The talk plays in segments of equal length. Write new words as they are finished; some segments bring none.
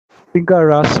Finger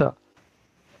Rasa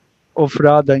of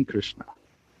Radha and Krishna.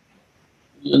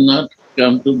 You not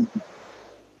come to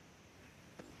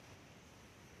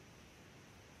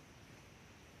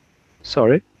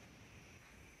Sorry?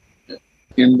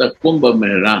 in the Kumbh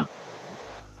Mela.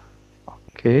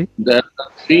 Okay. There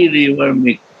are three river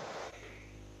mix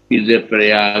is a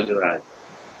Prayagraj.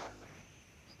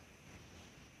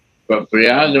 For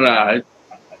Prayagraj,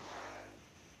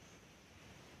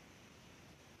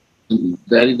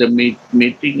 there is a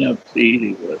meeting of three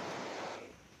rivers.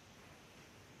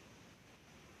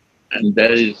 And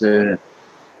there is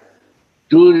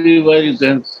two rivers you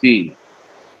can see,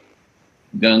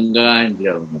 Ganga and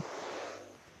Jamuna.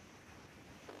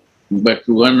 But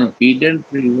one hidden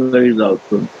river is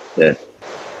also there.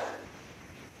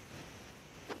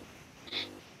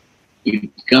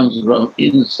 It comes from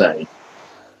inside.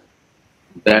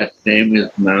 That name is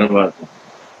Narvada.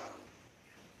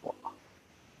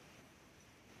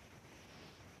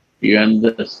 You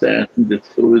understand this,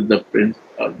 who is the prince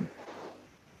of,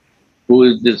 who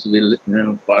is this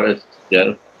forest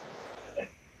girl?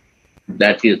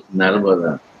 That is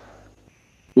Narvada,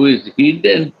 who is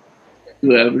hidden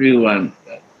to everyone.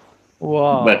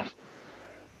 Wow. But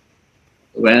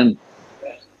when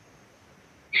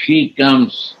she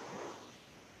comes,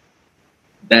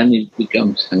 then it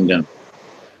becomes Sangam.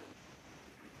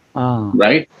 Ah.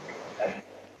 Right?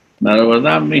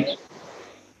 Narvada mixed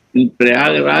in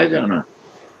Prayagraj or not?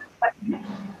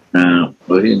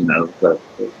 Very Narvada.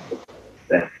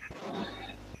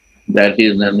 That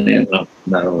is the name of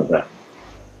Narvada.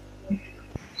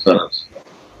 Saras.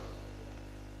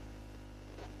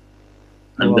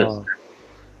 Wow.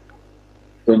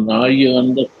 So now you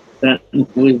understand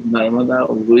who is Narmada,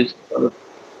 who is Saraswati.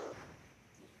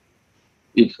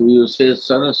 If you say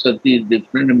Saraswati,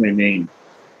 different meaning.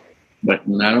 But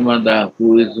Narmada,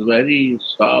 who is very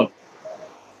soft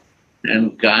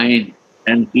and kind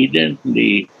and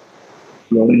hiddenly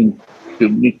flowing to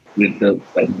mix with the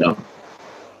Sangam.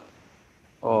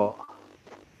 Oh.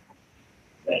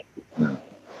 That is Narmada.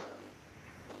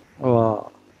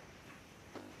 Wow.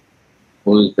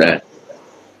 Who is that?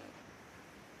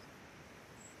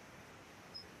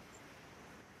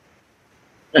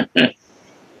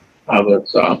 Our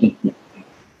song.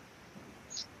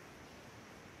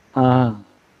 Ah.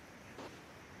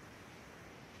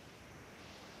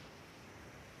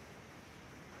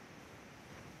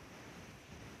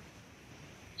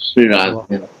 Sri Wow.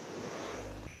 Radha.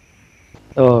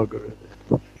 Oh, good.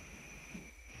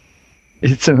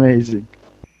 It's amazing.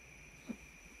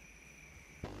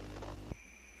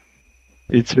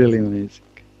 It's really amazing.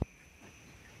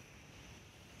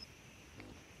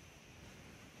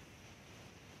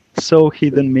 So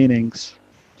hidden meanings,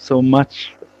 so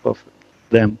much of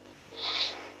them.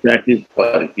 That is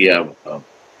Parkiya Bhav.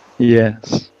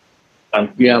 Yes.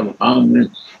 Parkiya Bhav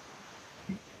means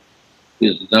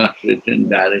is not written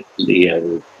directly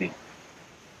everything.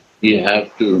 You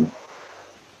have to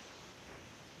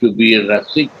be a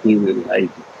rasik to realize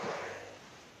it.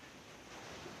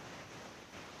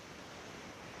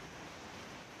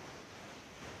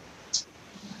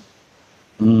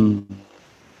 Mm.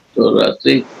 So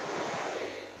rasik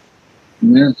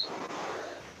means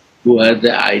who has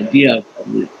the idea of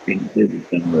everything, they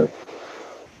become rasik.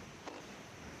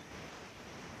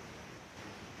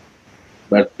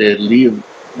 But they leave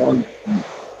all things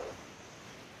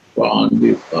for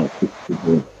only profit to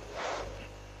do.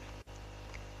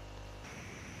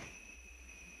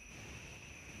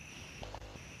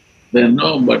 They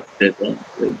know, but they don't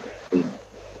say the thing.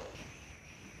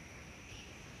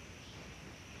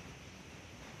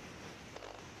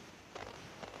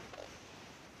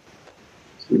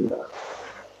 See that?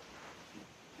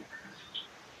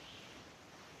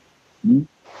 Hmm?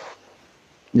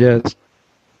 Yes.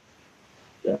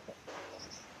 Yeah.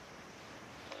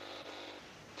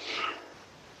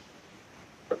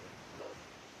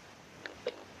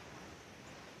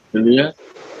 Clear?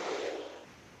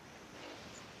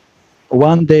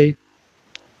 One day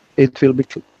it will be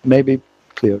maybe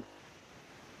clear.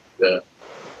 Yeah.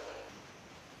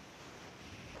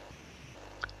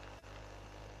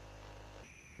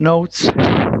 Notes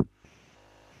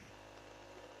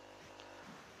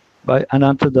by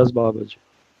Anantadas Babaji.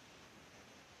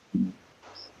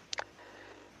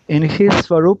 In his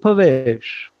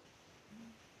Svarupavesh,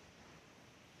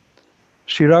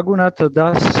 Shri Raghunatha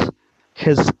Das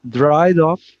has dried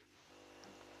off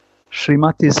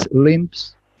Srimati's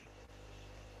limbs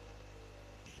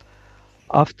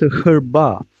after her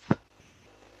bath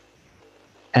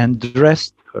and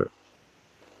dressed her.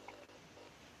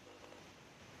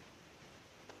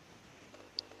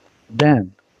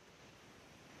 Then,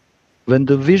 when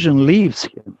the vision leaves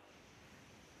him,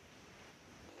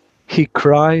 he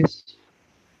cries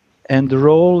and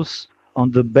rolls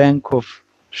on the bank of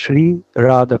Sri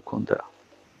Radha Kunda,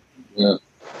 Yeah.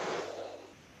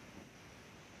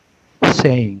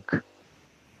 saying,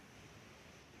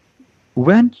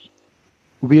 "When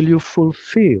will you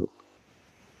fulfill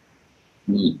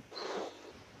Mm.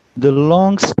 the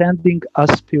long-standing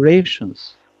aspirations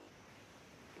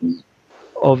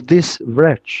of this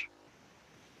wretch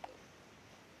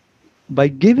by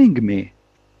giving me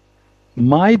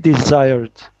my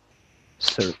desired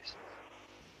service?"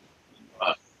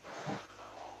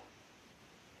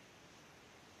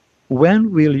 When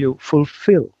will you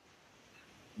fulfill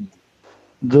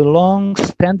the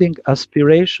long-standing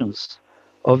aspirations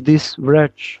of this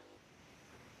wretch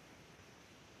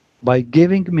by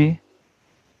giving me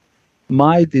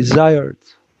my desired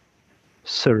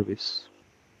service?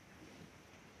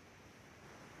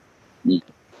 Mm.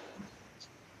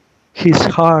 His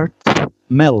heart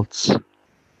melts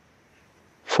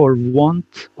for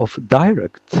want of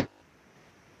direct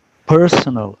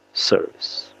personal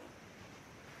service.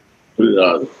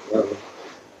 Yeah.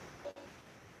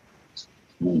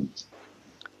 Mm.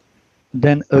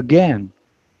 Then again,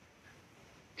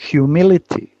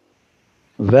 humility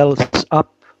wells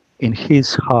up in his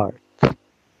heart,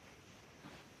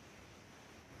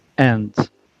 and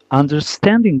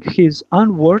understanding his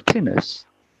unworthiness,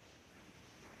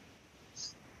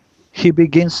 he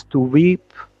begins to weep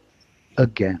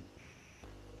again.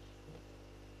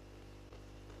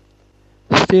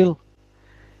 Still,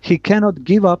 he cannot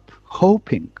give up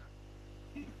hoping.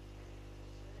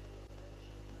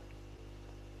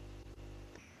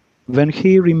 When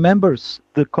he remembers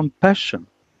the compassion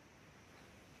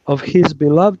of his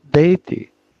beloved deity,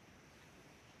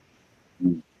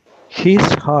 Mm. his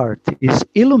heart is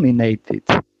illuminated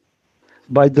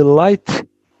by the light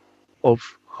of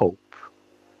hope.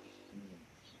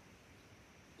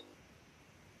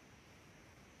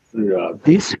 Yeah.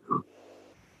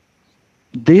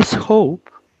 This hope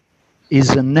is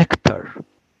a nectar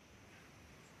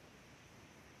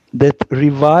that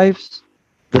revives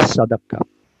the sadhaka,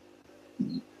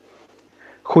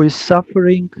 who is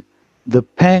suffering the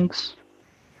pangs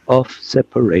of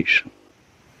separation.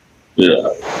 Yeah.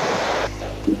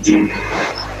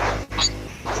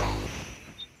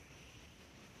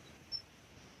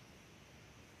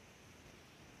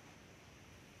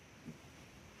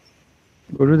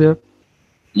 Gurudev,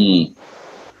 Mm.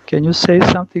 can you say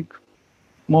something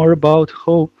more about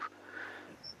hope?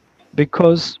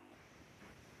 Because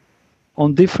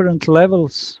on different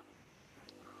levels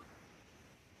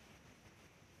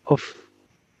of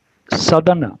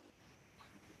sadhana,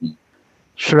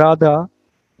 shraddha,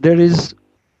 there is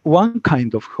one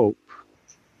kind of hope.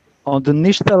 On the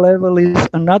nishta level is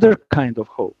another kind of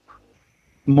hope,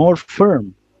 more firm.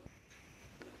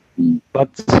 Mm.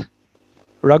 But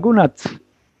Raghunath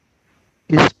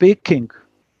is speaking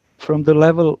from the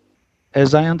level,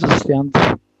 as I understand,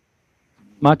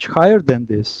 much higher than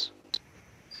this.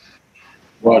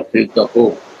 What is the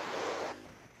hope?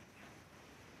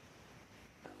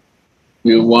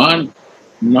 You want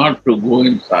not to go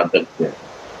in sadhaka.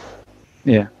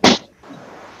 Yeah,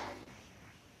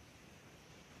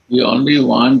 You only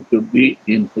want to be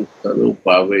in his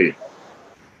Sarupave.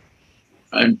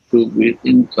 And to be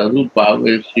in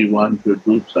Sarupave, you want to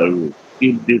do service.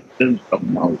 Keep distance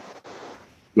from mouth.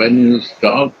 When you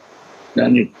stop,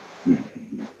 then it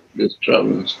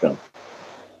disturbance comes.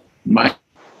 Might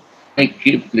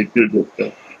keep little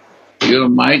distance. You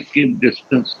might keep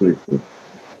distance with you.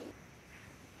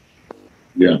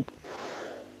 Yeah,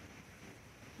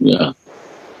 yeah.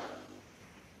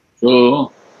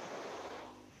 So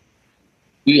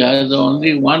he has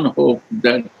only one hope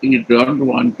that he don't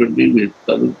want to live with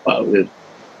Sarupave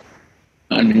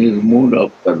and his mood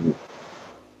of service.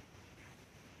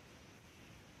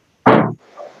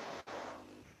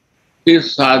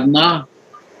 His sadhana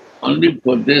only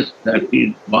for this that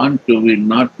he want to will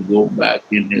not go back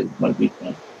in his body.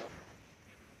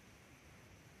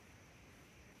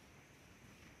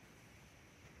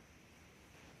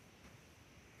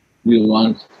 We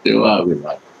want Seva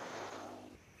Vilas.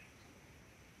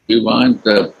 We want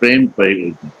the Prem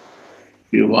Priority.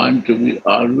 We want to be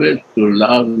always to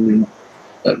love in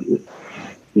service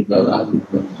to the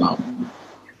Radha Nam.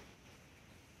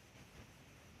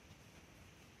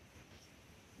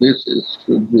 This is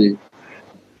should be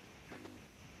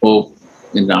hope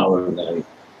in our life.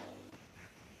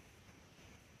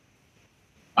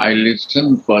 I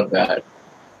listen for that.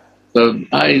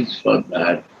 Sadhana is for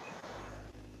that.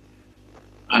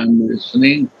 I'm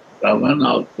listening Ravan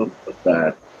also for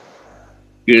that.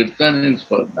 Kirtan is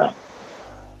for that.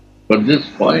 For this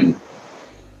point,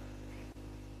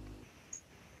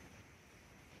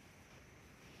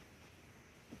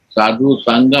 sadhu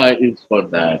sangha is for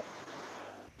that,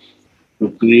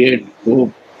 to create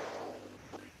hope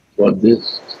for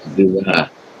this desire.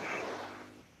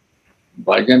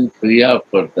 Bhajan kriya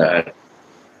for that,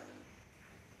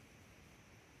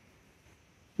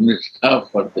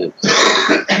 nistha for this.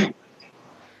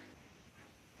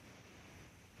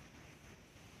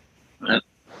 And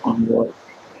onward.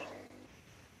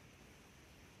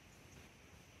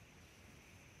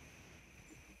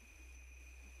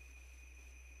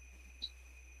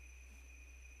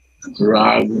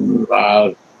 Rag,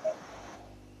 rag,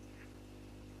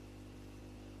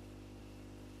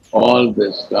 all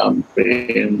this come,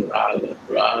 prem, rag,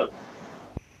 rag,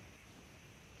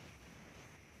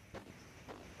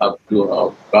 up to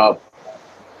our top.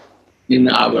 In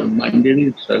our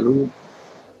Manjari Sarup,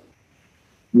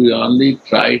 we only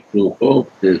try to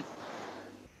hope this,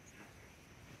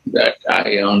 that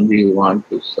I only want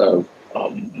to serve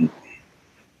Om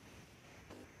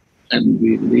and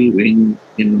be living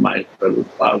in my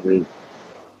Sarupa with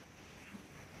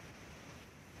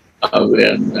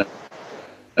awareness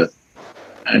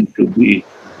and to be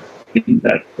in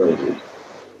that service.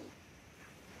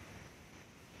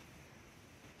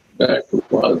 That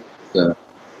was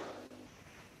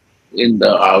in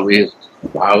the always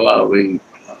bhava way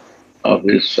of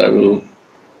his Sarup,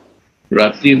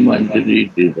 Rati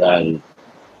Manjari desire.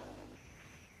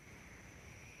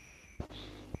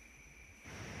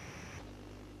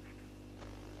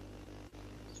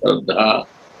 Shraddha,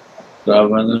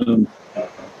 Shravanam,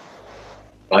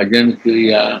 Bhajan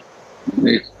Kriya,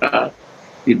 Nistha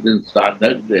is in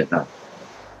sadhak deha.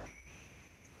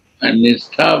 And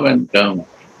Nistha when comes,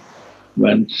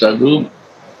 when Sarup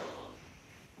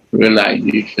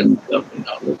realization comes in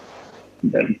our,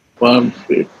 then firm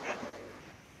faith.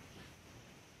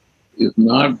 If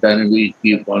not, then we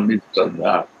keep only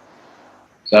Shraddha,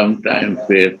 sometimes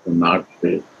faith, not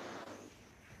faith.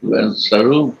 When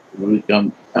Sarup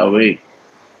becomes awake,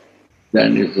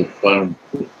 then it's a firm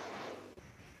faith.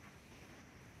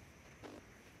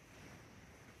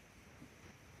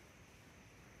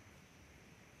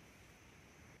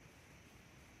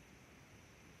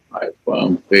 I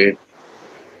firm faith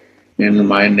in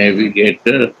my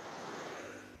navigator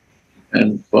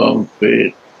and firm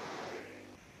faith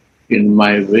in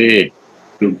my way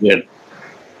to get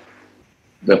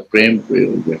the prem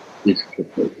prayoga, Ishta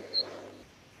prayoga.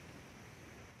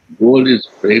 Goal is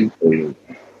prem prayoga.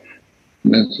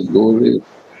 Means goal is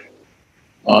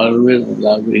always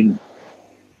loving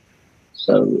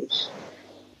service.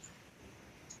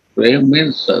 Prem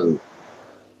means service.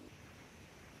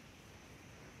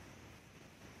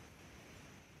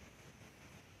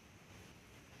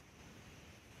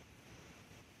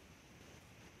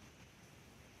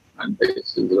 And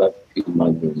this is Rati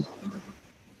Madhuri.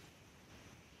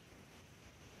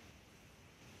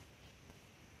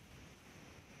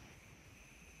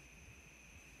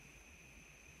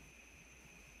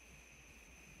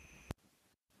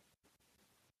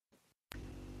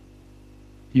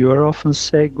 You are often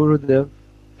say, Gurudev,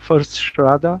 first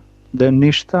Shraddha, then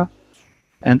Nishtha,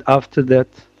 and after that,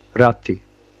 Rati.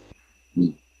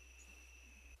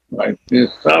 Right?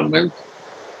 Nistha means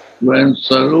when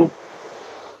Sarup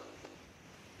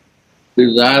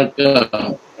desire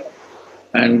comes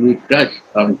and we touch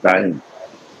sometime,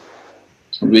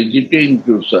 visiting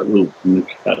to Sarup,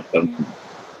 Nistha comes.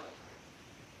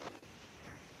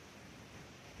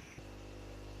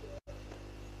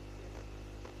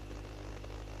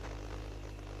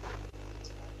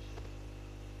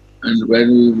 And when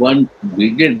we want to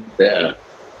visit there,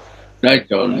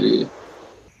 touch only,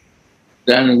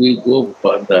 then we go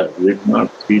further. We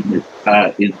not see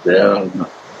Nistha is there or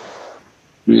not.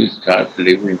 We start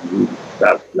living, we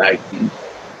start liking.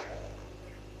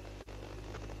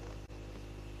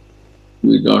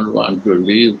 We don't want to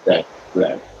leave that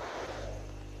flat.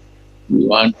 We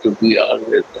want to be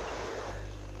always there.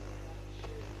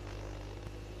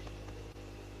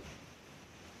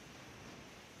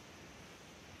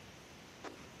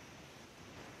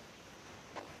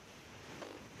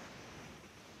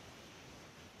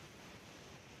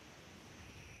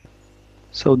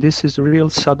 So this is real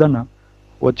sadhana,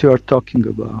 what you are talking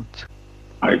about.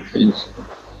 I think so.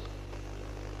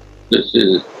 This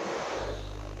is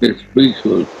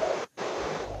spiritual.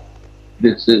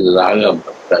 This is Raga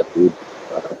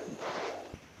Bhakta.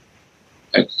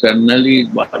 Externally,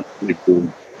 what we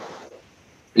do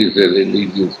is a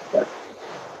religious practice.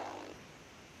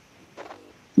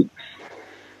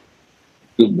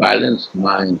 To balance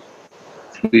mind,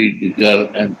 speed, vigor,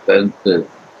 and senses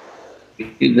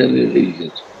is a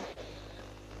religious.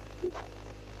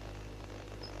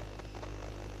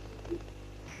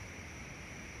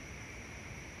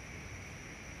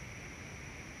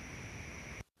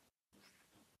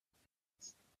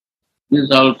 is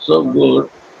also good.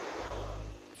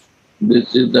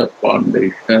 This is the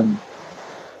foundation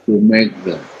to make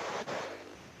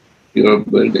your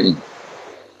building.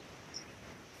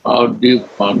 How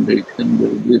deep foundation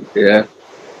will be there,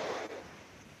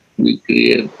 we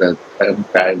create that same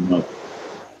time of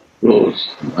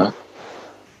close.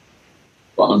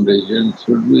 Foundation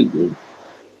should be good,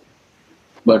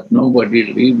 but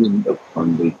nobody live in the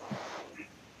foundation.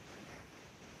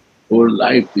 Whole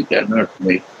life we cannot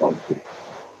make foundation.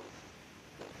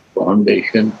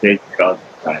 Foundation takes short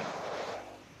time.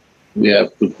 We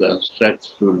have to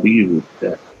construct to live with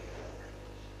that.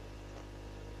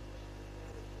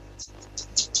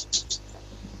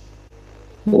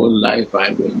 Whole life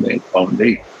I will make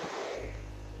foundation.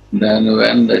 Then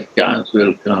when the chance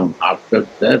will come after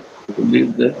that to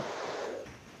live there.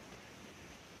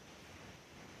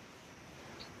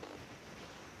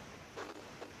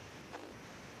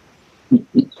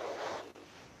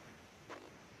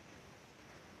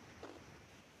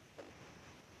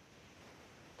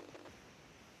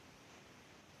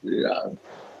 Yeah.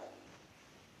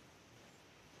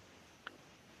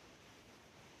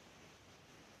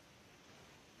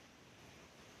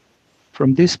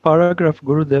 From this paragraph,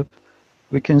 Gurudev,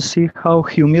 we can see how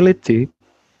humility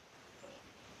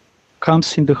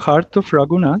comes in the heart of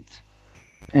Raghunath,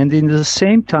 and in the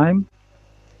same time,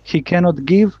 he cannot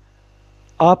give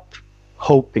up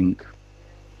hoping.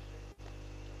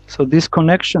 So this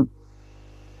connection,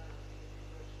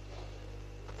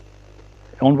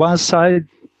 on one side,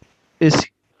 is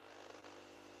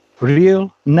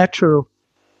real, natural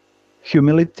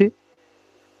humility,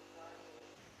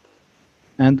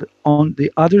 and on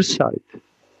the other side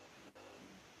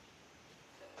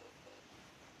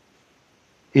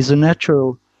is a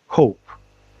natural hope.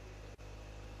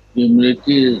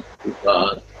 Humility is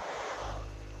because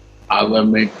our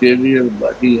material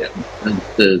body and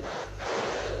senses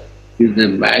is a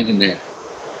magnet.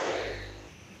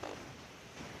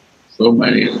 So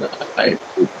many lives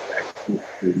to practice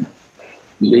to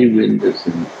live in this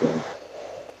influence.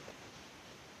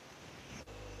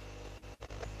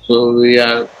 So we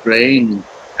are praying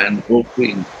and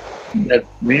hoping that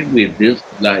maybe this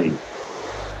life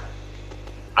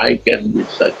I can be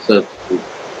successful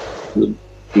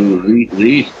to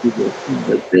reach to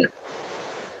the death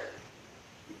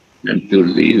and to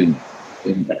live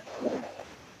in that life.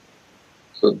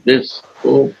 So this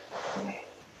hope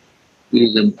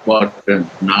is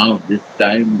important now, this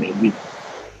time maybe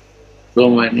so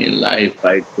many life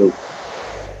I took,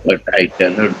 but I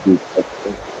cannot be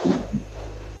successful.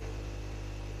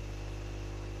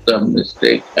 Some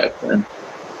mistake happened,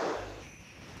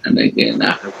 and again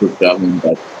I have to come in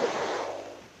that life.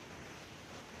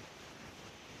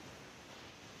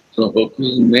 So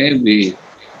hoping maybe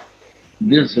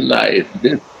this life,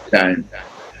 this time,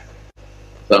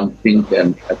 something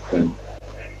can happen,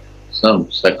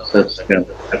 some success can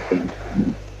happen.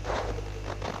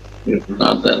 If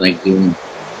not, then again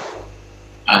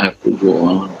I have to go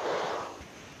on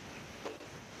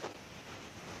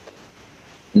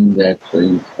in that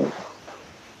train.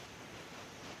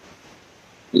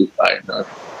 If I not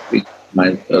fix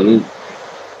myself,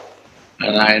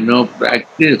 and I know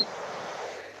practice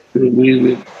to be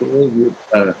with those with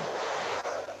her,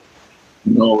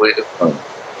 no way for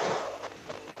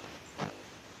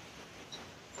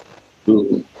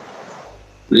to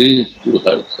reach to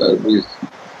her service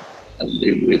and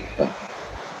live with her.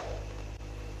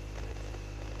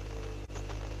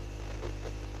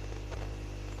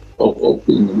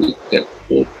 Hoping we can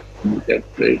hope, we can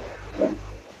pray.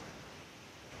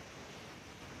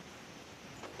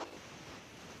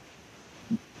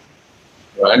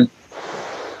 Right?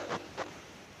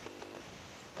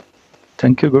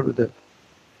 Thank you, Gurudev.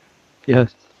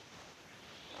 Yes.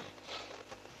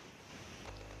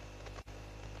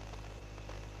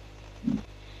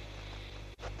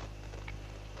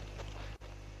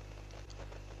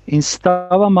 In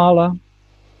Stavamala,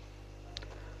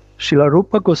 Srila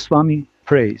Rupa Goswami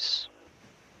prays.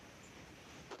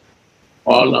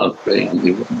 All are praying,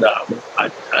 even the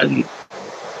Acharya,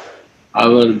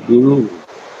 our Guru,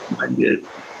 my dear,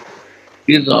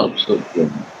 is also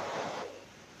praying.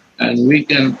 And we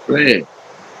can pray.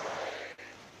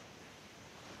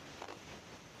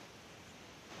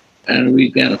 And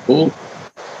we can hope.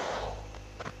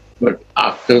 But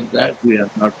after that, we are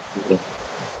not sure.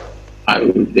 I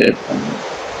will get something.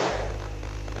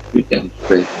 We can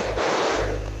pray.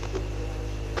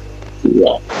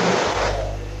 Yeah.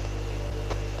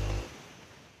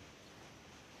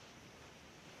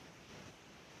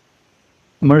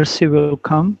 Mercy will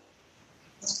come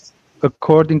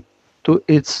according to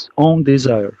its own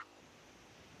desire.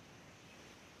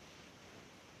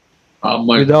 How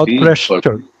much without peace for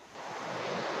pressure.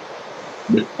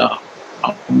 without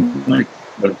how much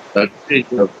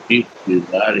percentage of peace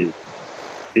desire is.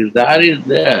 Desire is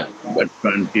there, but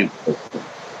 20%.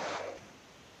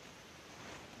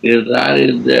 Desire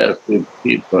is there,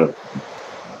 50%.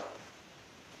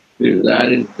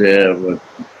 Desire is there, but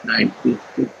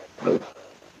 96%.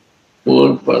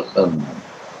 4%.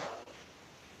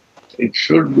 It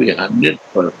should be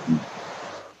 100%.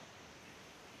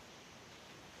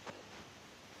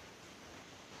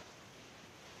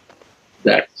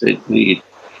 That's a greed.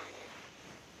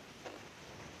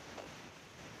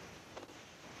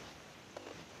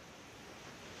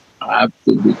 I have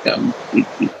to become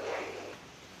picky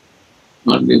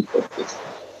only for this.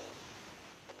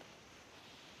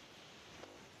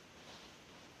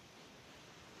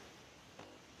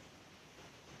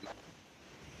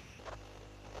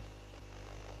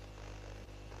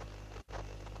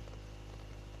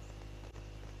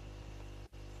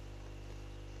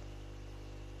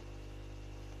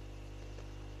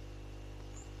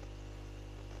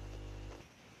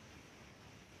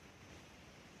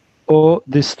 O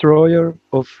destroyer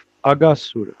of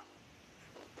Agasura,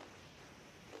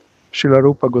 Srila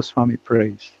Rupa Goswami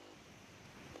prays.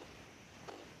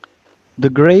 The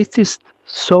greatest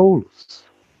souls,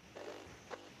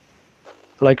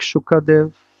 like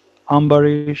Shukadev,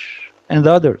 Ambarish, and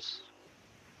others,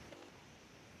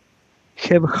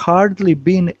 have hardly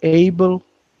been able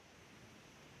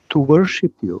to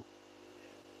worship you.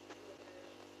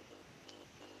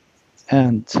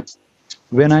 And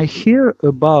when I hear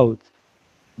about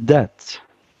that,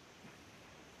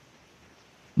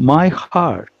 my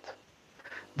heart,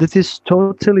 that is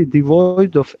totally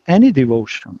devoid of any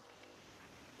devotion,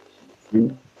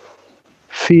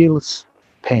 feels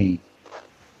pain.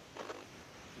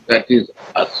 That is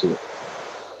asura.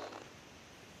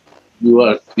 You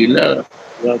are killer.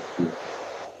 You are killer.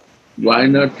 Why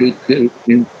not you kill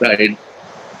inside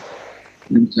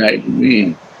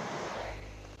me?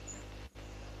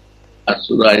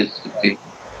 Asura is sitting.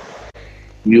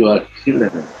 You are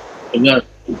killer. Kill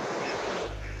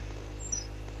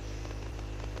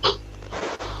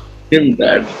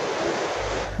that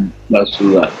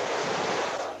Asura.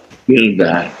 Kill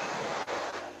that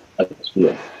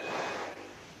Asura.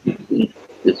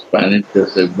 Spanish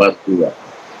just say Basura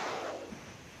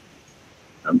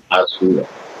and Asura.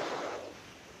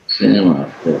 Same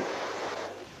after.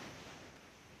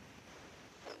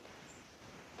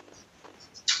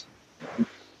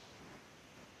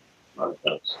 Not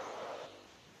else.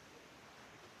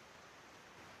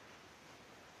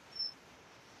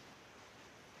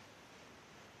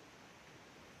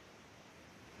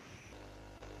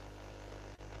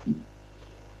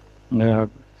 Yeah.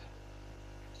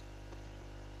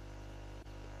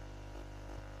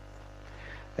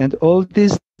 And all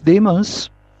these demons,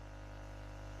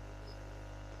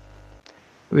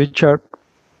 which are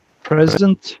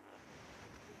present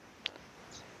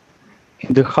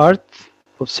in the heart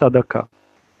of sadhaka,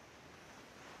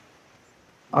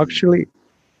 actually,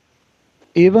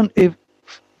 even if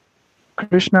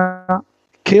Krishna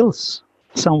kills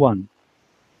someone,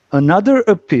 another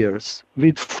appears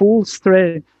with full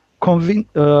strength,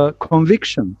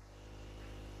 conviction,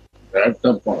 That's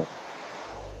the point.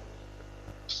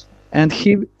 and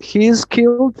he is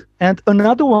killed, and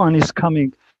another one is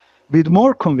coming with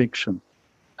more conviction.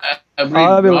 Every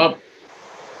I will. drop,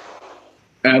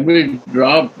 every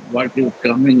drop, what is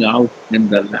coming out in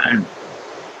the land,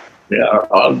 they are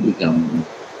all becoming.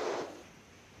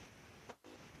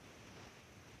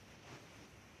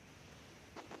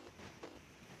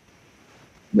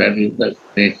 That is the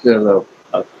nature of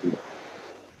Asura.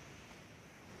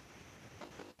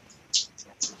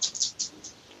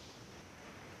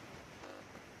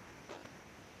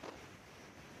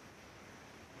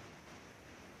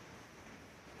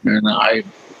 And I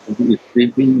was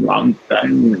sleeping long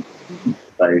time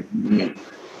inside me.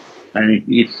 And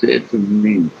he said to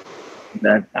me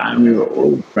that I'm your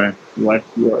old friend. What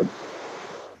you are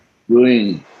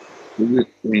doing to this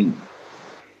thing?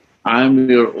 I'm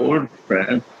your old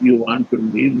friend. You want to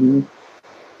leave me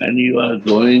and you are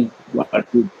going what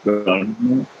you don't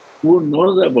know. Who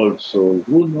knows about soul?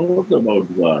 Who knows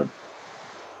about God?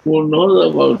 Who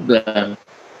knows about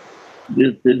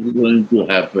this is going to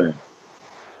happen?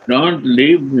 Don't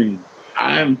leave me.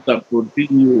 I am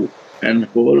supporting you, and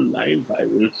whole life I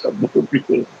will support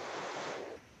you,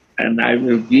 and I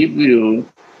will give you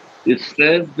the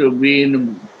strength to be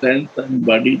in sense and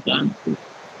body conscious.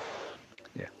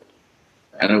 Yeah.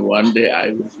 And one day I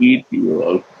will eat you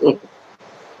also.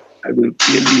 I will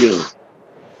kill you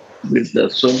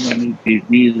with so many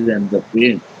disease and the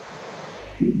pain.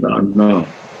 You don't know.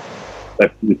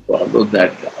 but we follow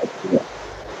that also.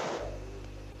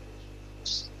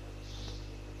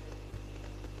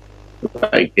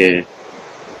 Like a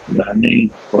running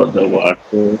for the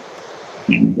water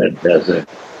in the desert.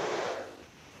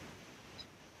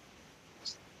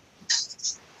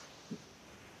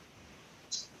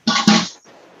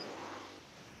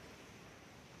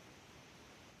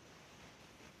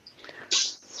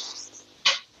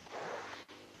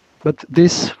 But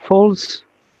this false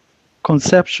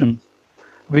conception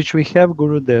which we have,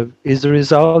 Gurudev, is the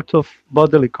result of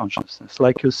bodily consciousness,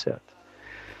 like you said.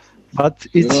 But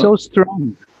it's so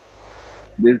strong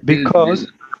This because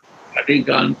is body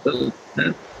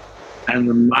consciousness, and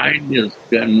the mind is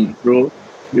controlled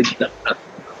with the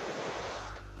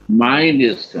mind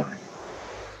is time.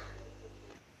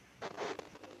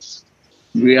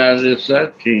 We are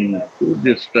researching to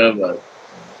discover.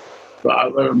 So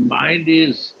our mind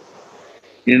is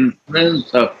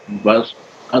influence of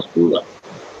Asura,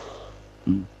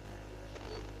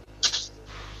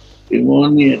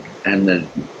 demonic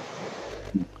energy.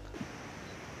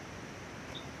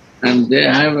 And they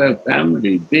have a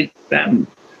family, big family,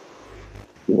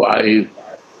 wife,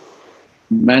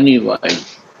 many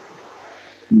wives,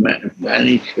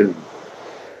 many children.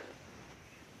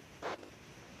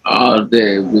 All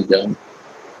they become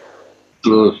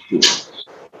close to us.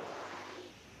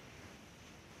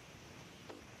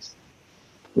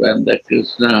 When the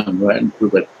Krishna went to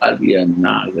the Kaliya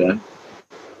Naga,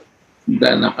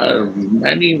 then her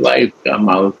many wives come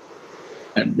out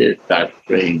and they start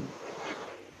praying.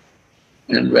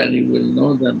 And when you will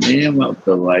know the name of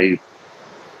the wife,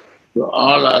 so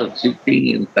all are sitting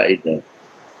inside her.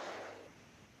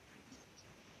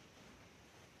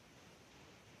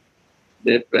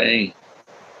 They're praying.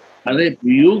 And if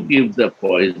you give the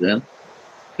poison,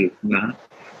 Krishna,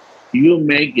 you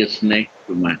make a snake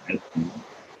to my husband,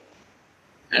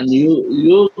 and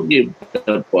you give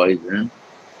the poison,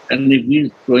 and if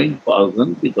he's throwing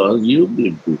poison because you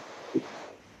give it.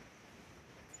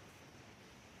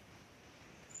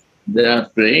 They are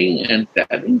praying and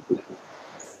telling people.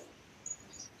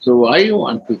 So why you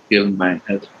want to kill my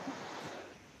husband?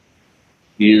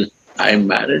 I'm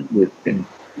married with him,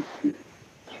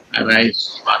 and I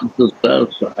want to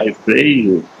serve, so I pray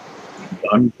you,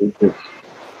 don't do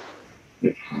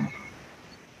this.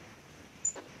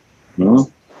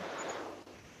 No?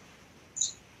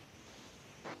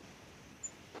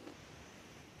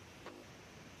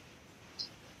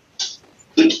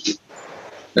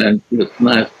 Then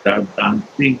Krishna started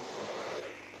dancing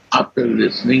after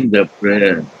listening the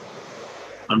prayer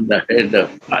on the head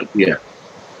of Katya.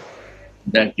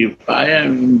 That if I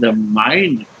am in the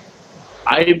mind,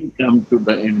 I become to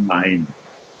the in mind.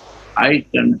 I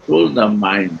control the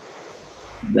mind,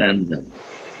 then the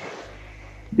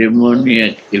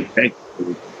demoniac effect.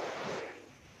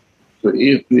 So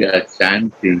if we are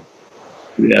chanting,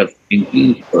 we are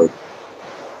thinking first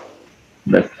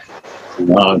that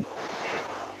Lord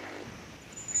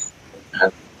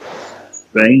and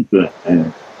trying to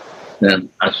have, then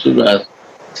Asuras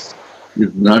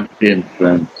is not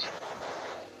influence,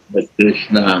 but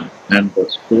Krishna and the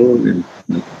soul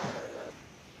influence.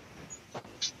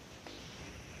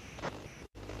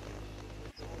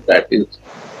 That is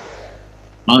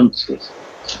conscious.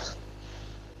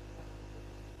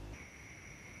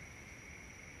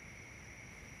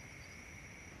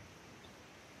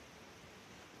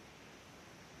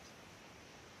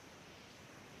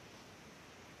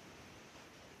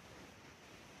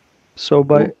 so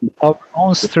by our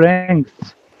own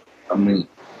strength, I mean,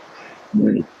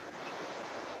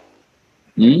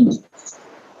 hmm?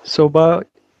 so by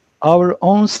our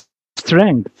own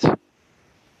strength,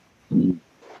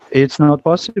 it's not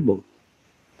possible.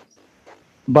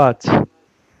 But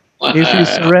if we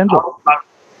surrender,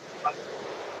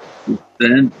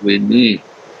 Strength we need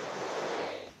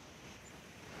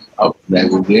of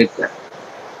navigator.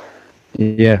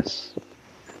 yes,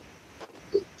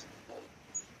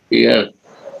 Here,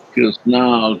 Krishna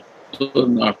also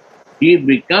not. He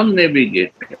become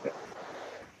navigator,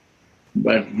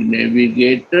 but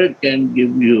navigator can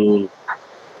give you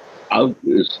how to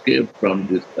escape from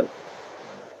this stuff.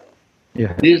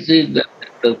 yeah, This is the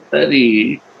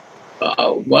necessary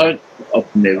work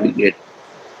of navigator.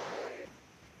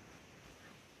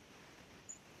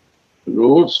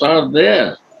 Roads are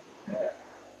there,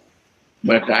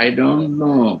 but I don't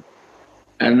know.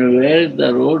 And where is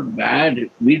the road bad,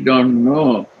 we don't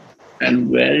know.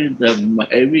 And where is the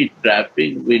heavy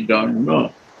traffic, we don't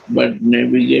know. But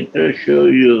navigator show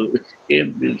you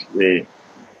escape this way.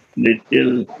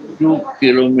 Little 2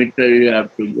 kilometers you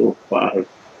have to go far,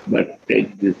 but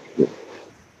take this way.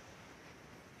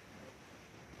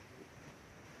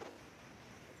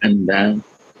 And then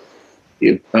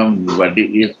if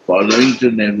somebody is following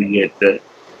the navigator,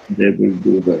 they will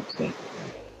do the same.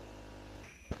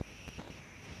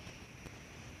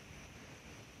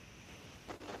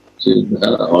 So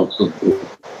there are also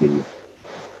two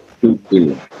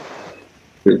kilo.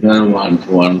 Krishna wants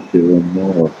 1 kilo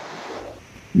more.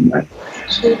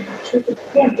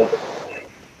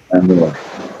 And what?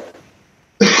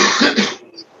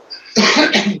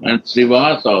 And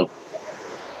Srivas also,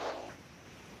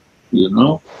 you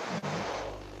know,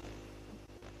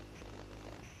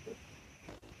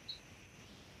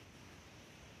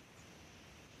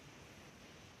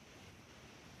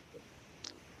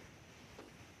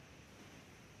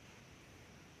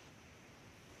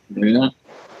 yeah.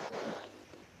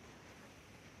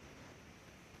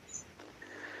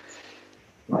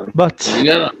 But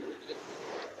Yeah.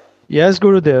 yes,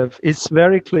 Gurudev, it's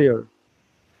very clear.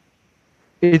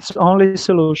 Its only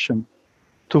solution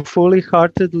to fully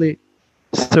heartedly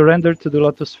surrender to the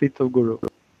lotus feet of Guru,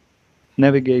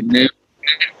 navigator.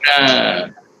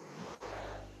 Navigator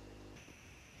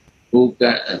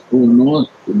who knows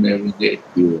to navigate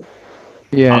you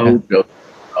Yeah, out of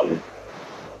our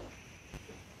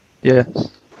yes.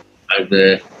 as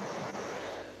a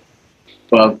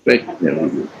perfect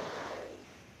navigator.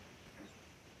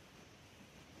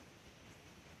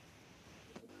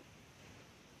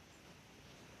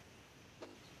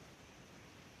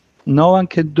 No one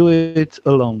can do it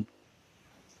alone.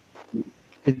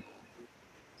 It,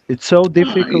 it's so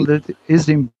difficult You that it is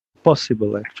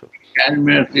impossible, actually. can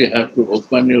merely have to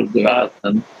open your glass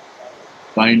and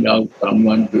find out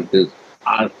someone to just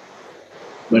ask.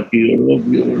 But Europe,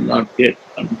 you will not get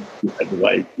someone to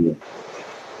advise you.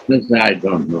 This I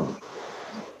don't know.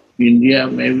 India,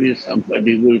 maybe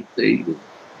somebody will say you.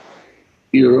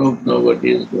 Europe,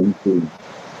 nobody is going to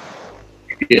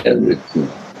share with you.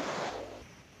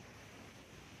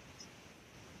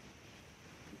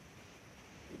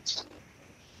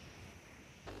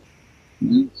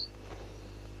 Means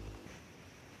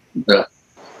the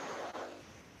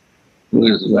who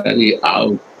is very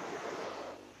out,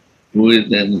 who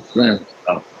is influenced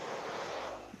of,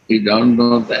 he don't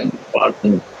know the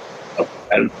importance of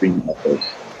helping others.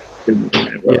 They will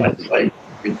never Yes. advise.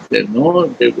 If they know,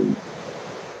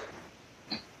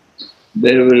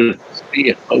 they will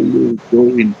see how you go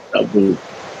in trouble.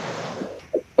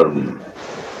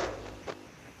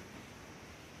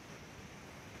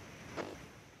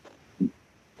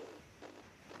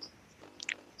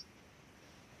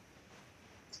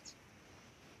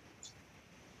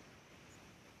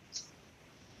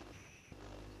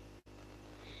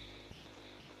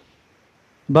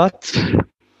 But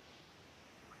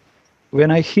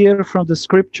when I hear from the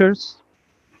scriptures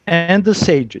and the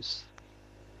sages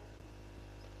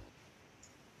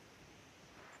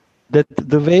that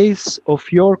the waves of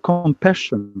your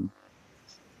compassion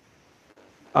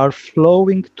are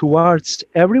flowing towards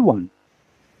everyone,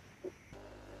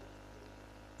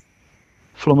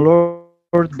 from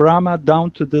Lord Brahma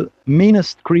down to the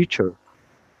meanest creature,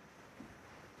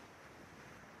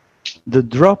 the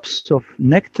drops of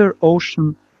nectar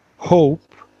ocean hope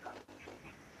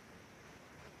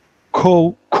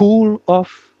cool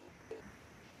off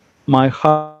my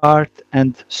heart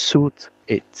and soothe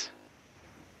it.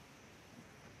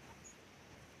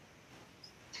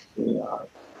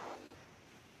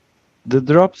 The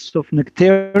drops of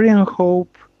nectarian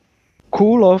hope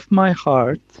cool off my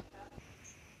heart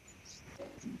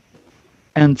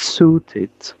and soothe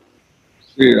it.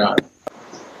 Sri Radha,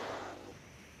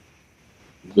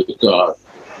 because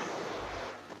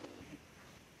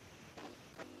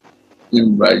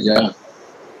in Braja,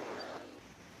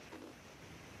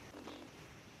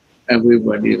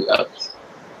 everybody loves.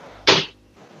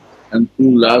 And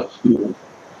who loves you,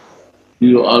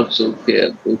 you also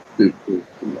care those people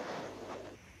who love.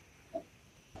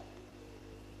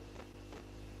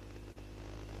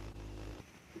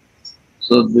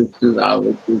 So this is our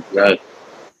good luck.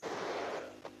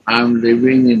 I'm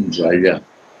living in Braja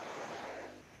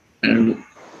and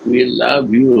we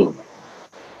love you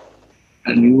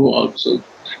and you also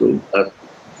show us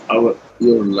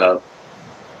your love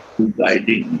to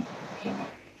guiding me.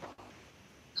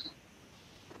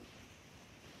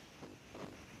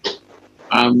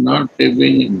 I'm not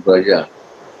living in Braja,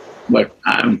 but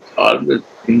I'm always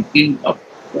thinking of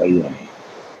Braja.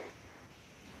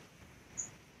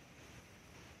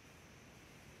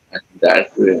 And that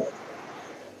way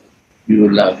you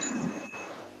love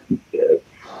me.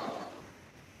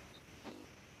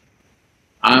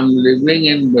 I'm living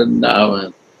in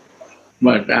Vrindavan,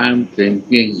 but I'm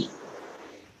thinking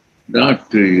not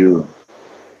to you,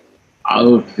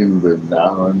 out in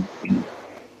Vrindavan,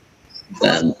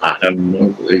 then I have no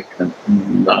vision,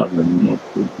 love and no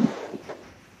goodness.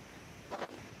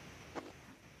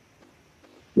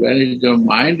 Where is your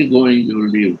mind going, you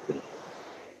live there.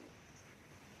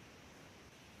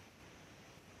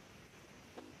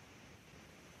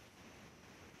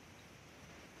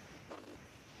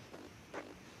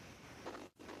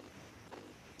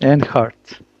 And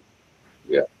heart.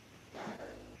 Yeah.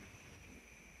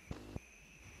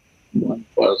 One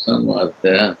person was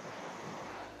there,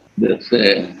 they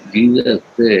say, Jesus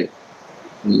say,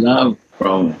 love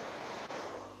from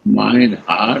mind,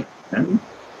 heart and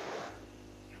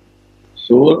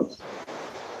soul,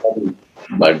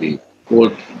 body,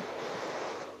 both.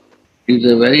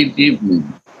 Is a very deep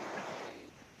meaning.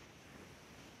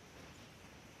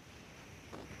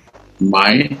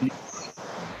 Mind,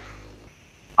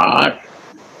 heart,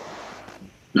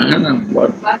 and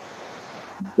what?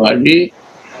 Body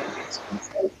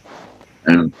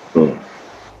and soul.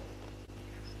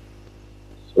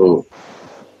 So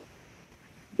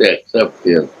they accept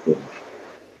their soul.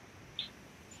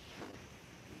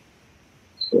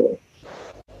 So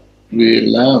we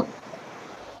love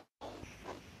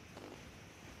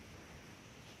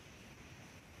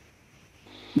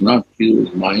not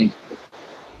use mind.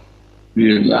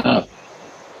 We love,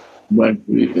 but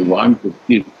we want to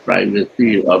keep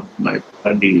privacy of my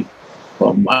body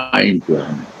for my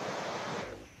enjoyment.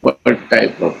 What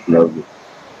type of love?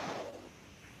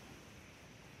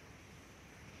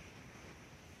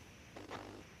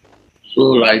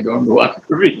 Soul I don't want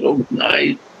to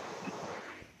recognize.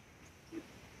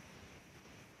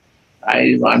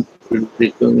 I want to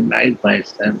recognize my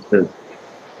senses.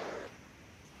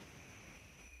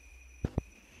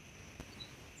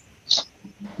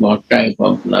 What type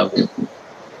of love is it?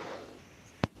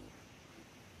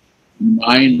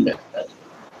 Mind has it.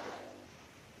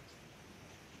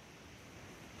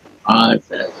 Heart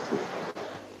has it.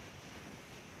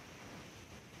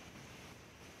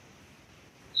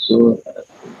 Soul has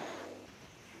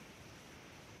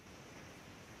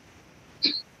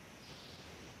it.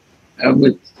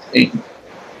 Everything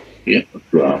here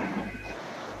from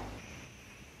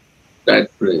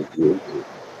that place you live.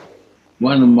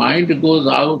 When mind goes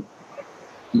out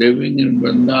living in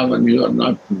Vrindavan, you are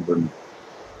not in Vrindavan.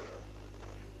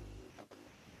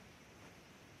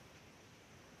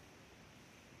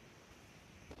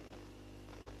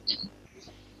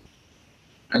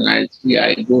 And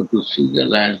I go to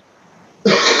Switzerland,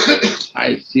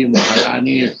 I see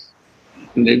Maharani is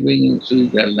living in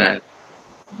Switzerland,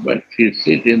 but she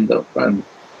sit in the front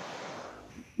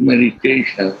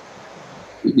meditation.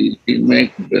 She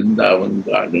make Vrindavan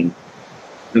garden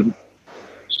to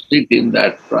sit in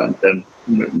that front and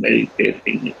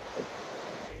meditating.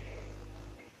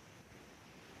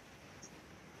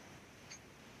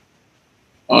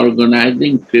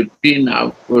 Organizing 15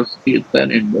 hours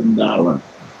kirtan in Vrindavan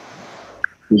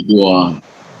to go on.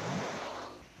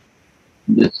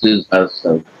 This is her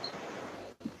service.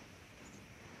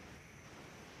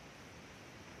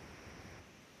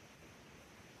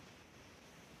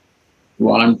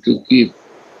 Want to keep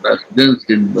residence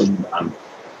in Vrindavan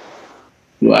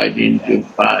to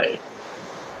identify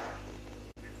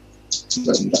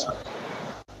Vrindavan,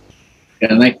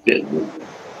 connected with it.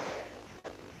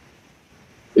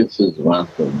 This is one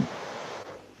thing,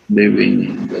 living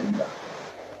in Vrindavan.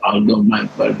 Although my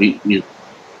body is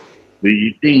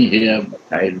visiting here, but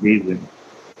I live in.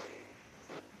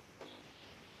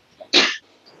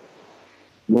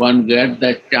 One gets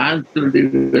the chance to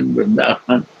live in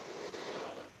Vrindavan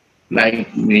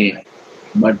like me,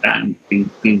 but I'm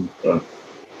thinking of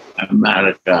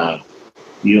America,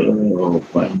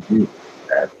 Europe, and this,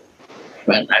 that.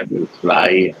 When I will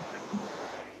fly,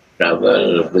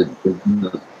 travel with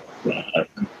business class,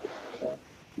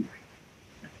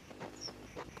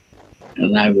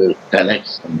 and I will collect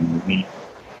some money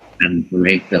and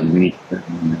make a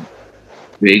mission,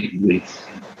 big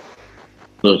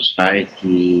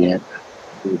society. And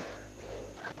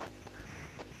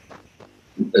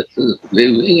this is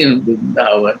living in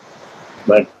Vrindavan,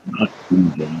 but not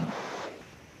India.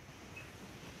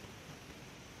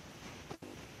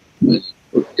 Which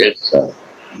protects us.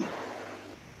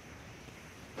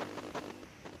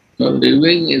 So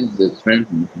living is different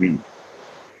between.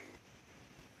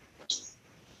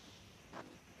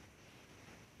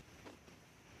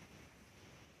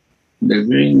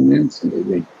 Living means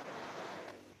living.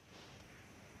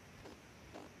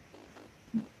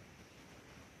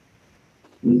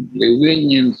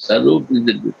 Living in Sarup is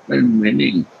a different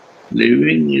meaning.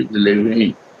 Living is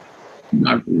living,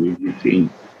 not visiting.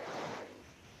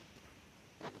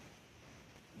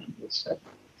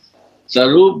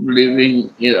 Sarup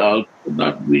living is also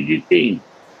not visiting.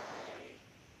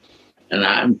 And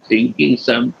I'm thinking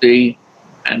something,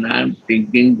 and I'm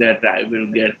thinking that I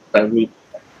will get service.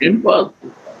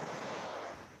 Impossible.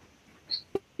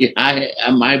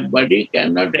 My body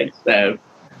cannot accept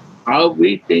how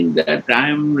we think that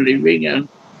I'm living and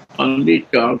only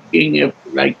talking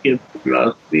like a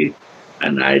philosophy,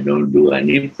 and I don't do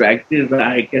any practice.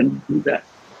 I can do that.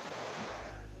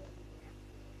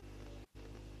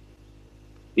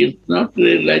 It's not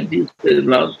religious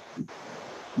philosophy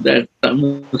that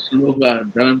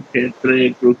Tamasloka,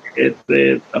 Dhankshetre,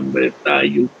 Kurukshetre, Samrita,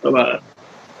 Yutava,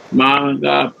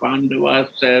 Maga, Pandava,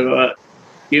 Seva,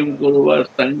 Kim Kuruva,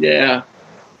 Sanjaya.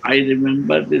 I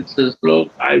remember this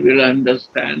sloka, I will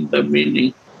understand the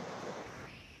meaning.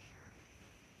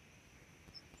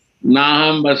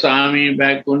 Naham basami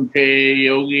vaikunthe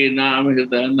yogi nam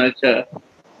hridanacha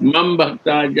mam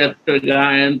bhakta jatra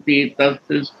gayanti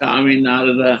tastis kami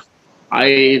narada.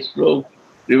 I sloka,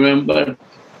 remember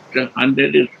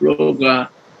 100 sloka,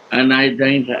 and I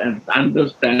don't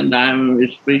understand. I am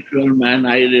a spiritual man.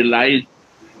 I realize,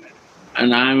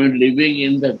 and I am living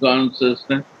in the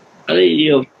consciousness.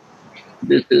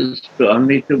 This is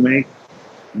only to make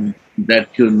that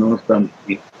you know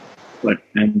something, but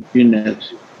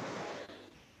emptiness.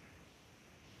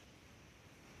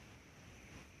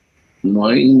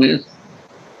 Knowing means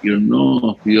you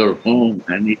know your home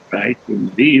and you try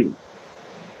to live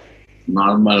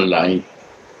normal life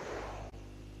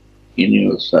in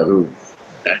your sarup.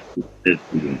 That is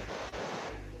it.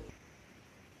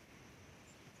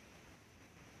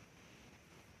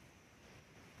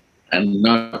 And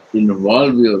not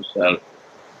involve yourself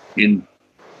in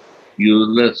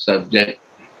useless subject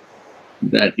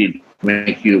that it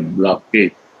make you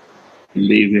blockade,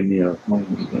 live in your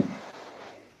home.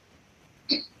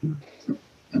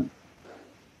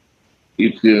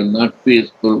 If you are not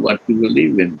peaceful, what you will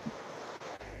live in?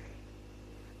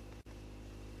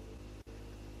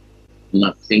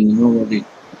 Nothing, nobody.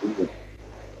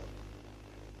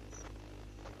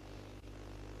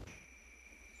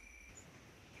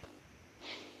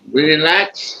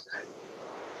 Relax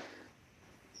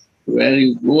where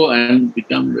you go and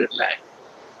become relaxed.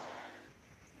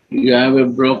 You have a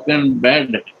broken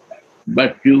bed,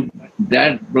 but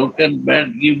that broken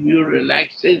bed give you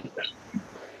relaxation.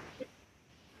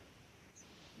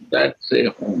 That's a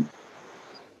home.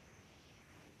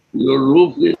 Your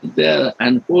roof is there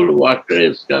and cold water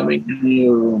is coming in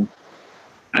your room,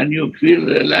 and you feel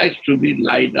relaxed to be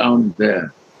lie down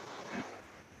there.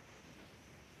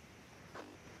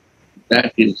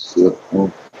 That is your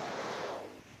home.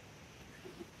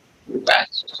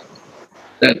 Relaxed.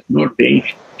 There's no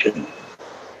tension.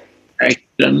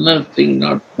 External thing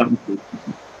not come to you.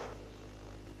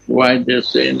 Why they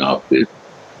say in office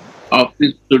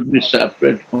should be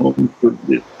separate, home should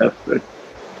be separate.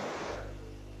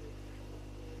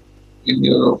 In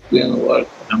European work,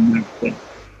 American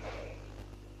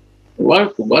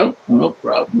work, no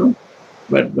problem.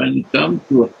 But when you come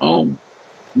to home,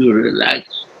 you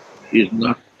relax. It's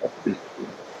not office.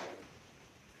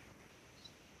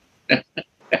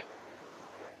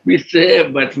 We say,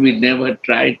 but we never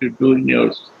try to do in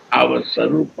our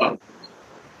sarupa.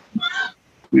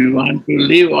 We want to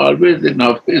live always in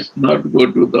office, not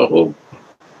go to the home.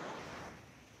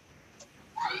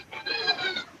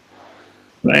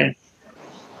 Right?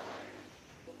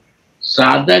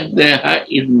 Sadhak Deha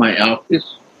is my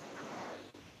office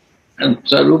and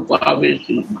Sarupa office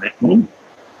is my home.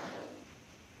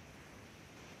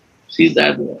 See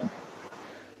that one.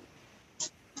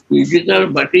 Physical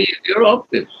body is your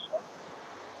office.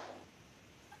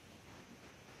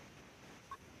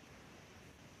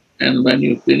 And when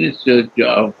you finish your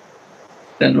job,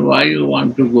 then why you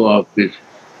want to go office?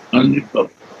 Only for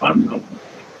fun of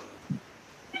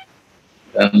it.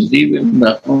 And live in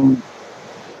the home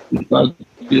because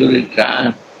you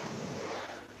retire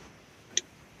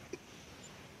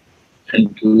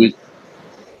and to be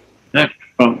cut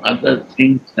from other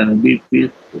things and be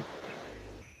peaceful.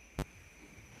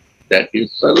 That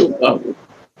is Sarupa.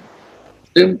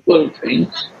 Simple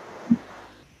things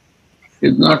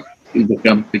is not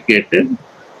complicated.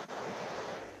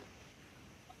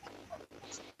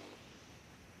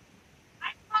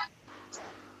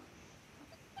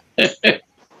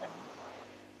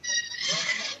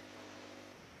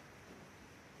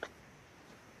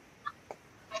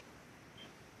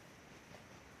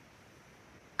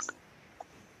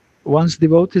 Once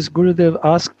devotees Gurudev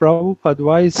asked Prabhupada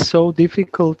why it's so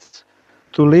difficult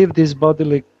to live this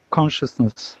bodily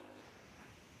consciousness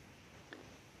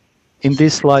in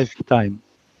this lifetime.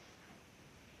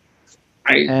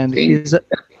 I think it's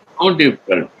no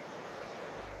difficult.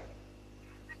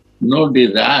 No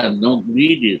desire, no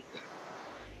greed is there.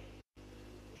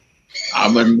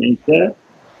 Our nature,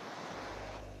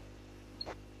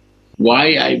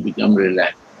 why I become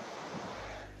relaxed?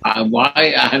 Why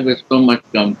I have so much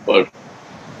comfort?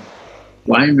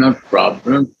 Why not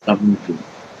problems coming to me?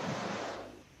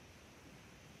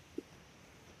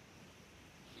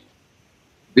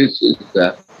 This is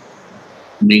the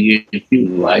negative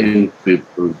why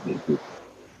people do this.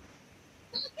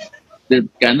 They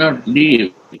cannot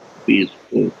live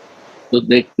peaceful. So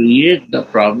they create the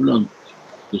problems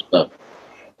to suffer.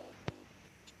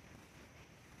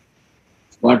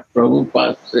 What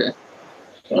Prabhupada said,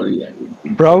 sorry, I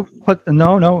didn't Prabhupada,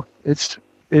 no,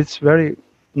 it's very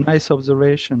nice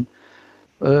observation.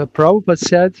 Prabhupada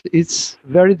said it's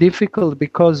very difficult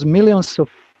because millions of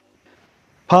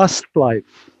past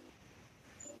life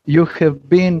you have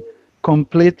been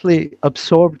completely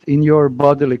absorbed in your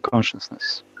bodily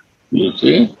consciousness. You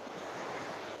see?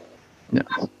 Yeah.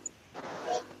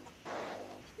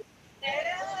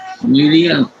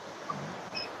 Millions.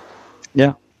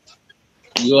 Yeah.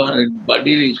 You are in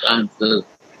bodily conscious,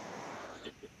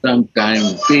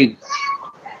 sometime pig,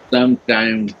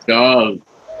 sometime dog,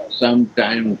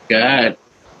 sometime cat,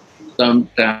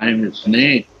 sometime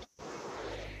snake.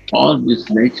 All this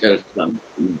nature comes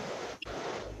in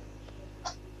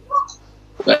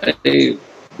very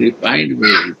refined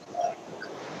way.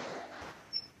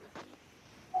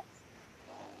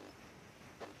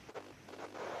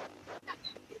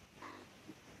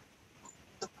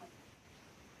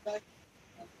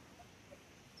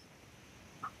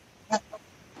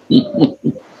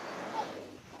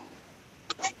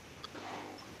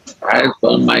 As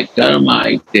for my karma,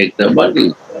 I take the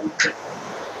body.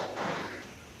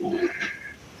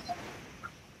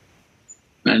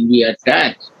 And we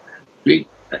attach. Pig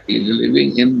is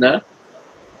living in the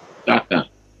kaka,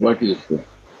 what you say,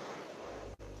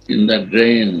 in the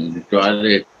drain, the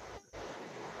toilet,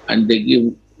 and they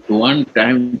give one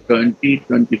time 20,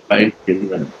 25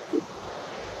 children.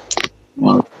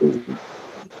 Small children.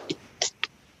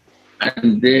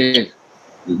 And they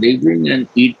living and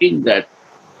eating that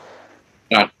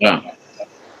kaka,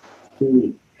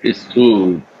 food is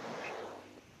food.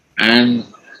 And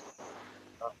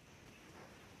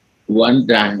one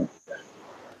time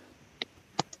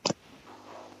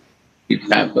it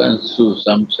happens to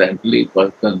some saintly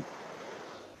person,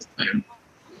 and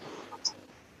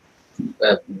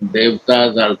the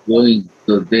devtas are going,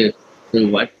 so they say,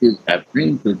 what is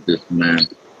happening to this man?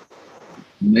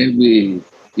 Maybe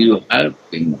you have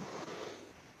things.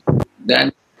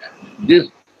 Then this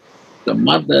the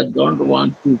mother don't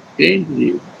want to change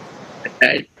the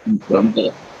attachment from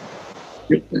the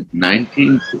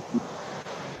 1950.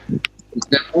 She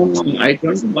said, oh no, I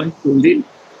don't want to live.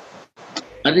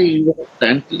 Are you are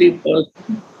saintly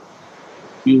person,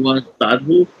 you are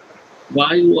sadhu,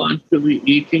 why you want to be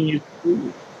eating his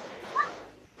food?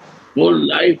 Whole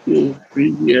life you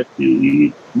previous you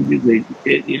eat only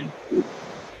vegetarian food.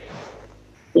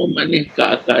 So many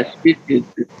kakas, fishes,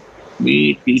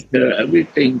 meat, eater,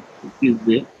 everything is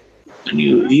there. And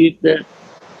you eat that,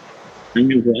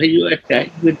 and why you attach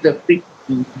with the pig?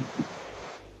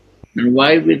 And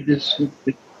why with this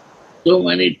pig? So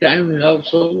many times you have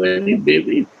so many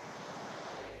babies.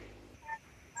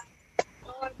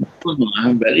 No, no,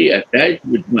 I'm very attached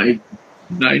with my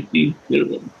 19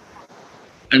 children.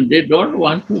 And they don't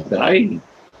want to die.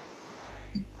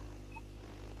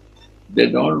 They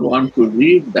don't want to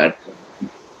leave that.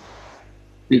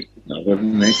 This is our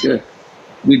nature.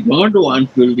 We don't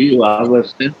want to leave our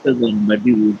senses and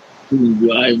body to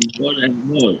enjoy more and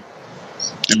more.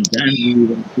 And then we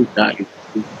want to die.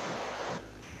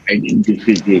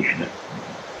 Identification.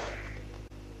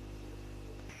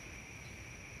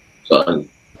 Sorry.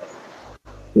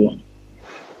 Go on.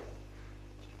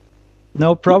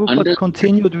 Now, Prabhupada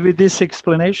continued with this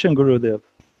explanation, Gurudev,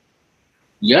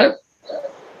 Yes,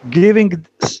 giving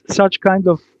such kind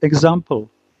of example.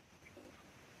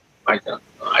 I don't,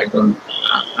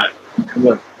 I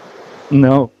never.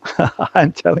 No,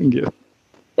 I'm telling you.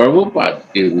 Prabhupada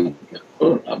gave me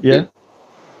example of Yeah. this.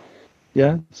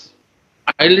 Yes.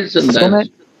 I listened that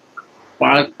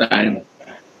part time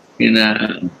in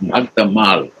a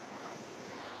Bhaktamal.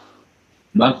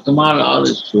 Bhaktamal, all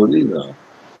the stories are.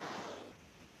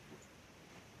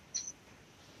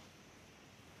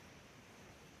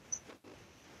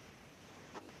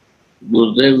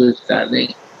 Gurudev is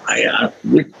telling, I asked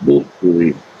which book to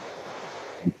read.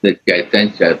 He said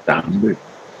Chaitanya Charitamrita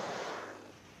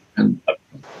and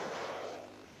Bhaktamal.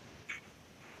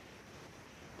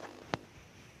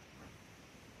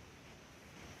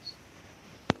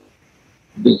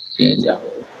 This change our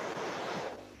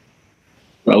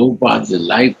Prabhupada But the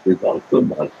life is also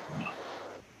Bhasma.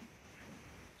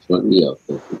 Story of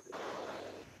the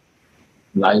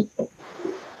life of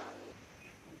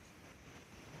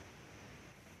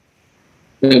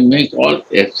they make all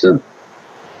essence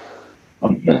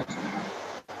of the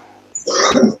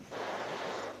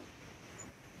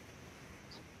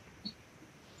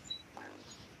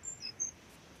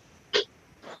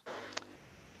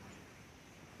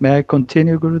May I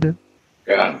continue, Gurudev?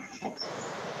 yeah.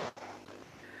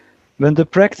 When the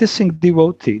practicing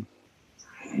devotee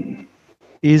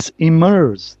is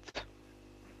immersed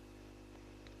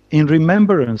in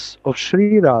remembrance of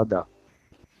Sri Radha,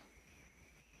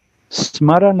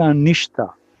 Smarana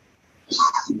Nishta,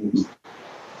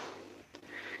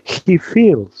 he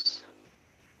feels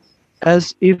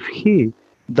as if he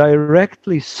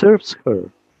directly serves her.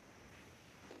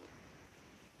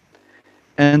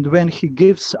 And when he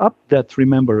gives up that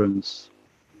remembrance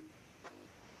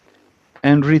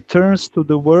and returns to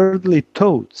the worldly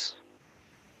thoughts,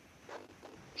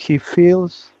 he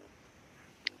feels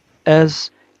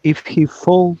as if he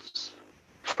falls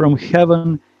from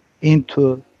heaven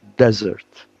into a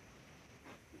desert.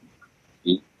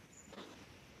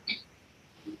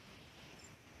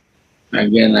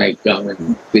 Again I come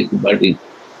and big body.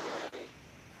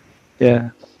 Yeah.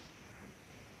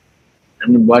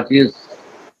 And what is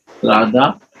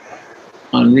Radha?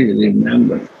 Only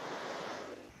remember.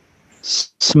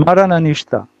 Smarana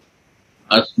Nishta.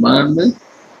 Asmara means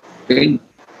think,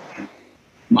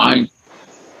 mind.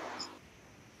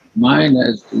 Mind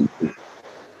has to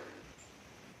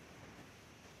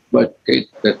but take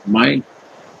that mind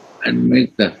and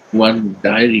make that one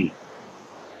diary.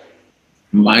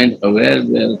 Mind aware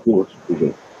where goes to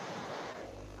go.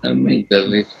 And make the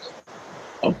list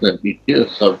of the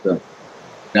details of the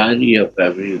diary of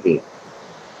every day.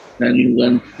 Then you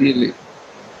can feel it.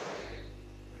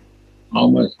 How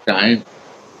much time,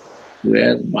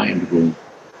 where mind going.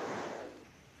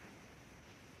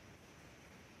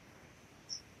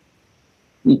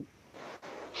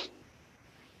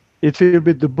 It will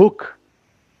be the book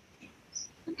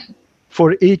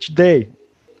for each day.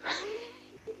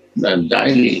 The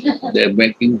diary, they're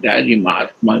making diary,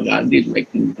 Mahatma Gandhi is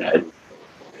making diary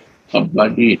of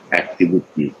body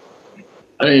activity.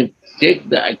 I take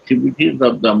the activities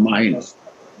of the mind,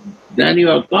 then you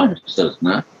are conscious,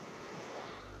 na?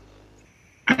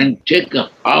 And check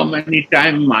how many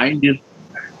time mind is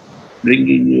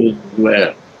bringing you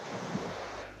where.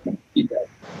 See that.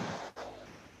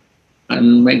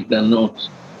 And make the notes.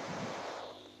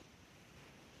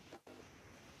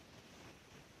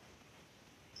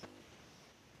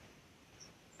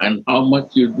 And how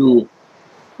much you do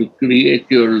to create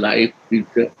your life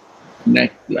future,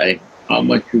 next life, how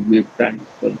much you give time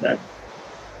for that.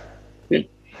 Okay?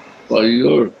 For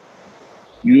you're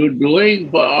doing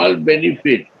for all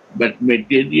benefit, but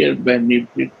material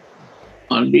benefit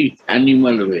only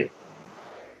animal way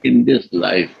in this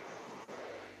life,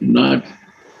 not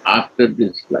after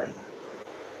this life.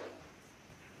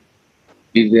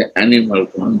 Is an animal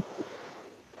concept.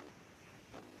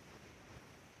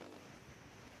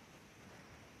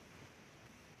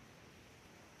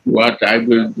 What I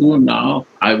will do now,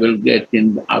 I will get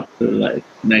in the afterlife,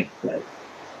 next life.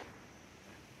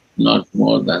 Not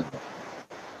more than that.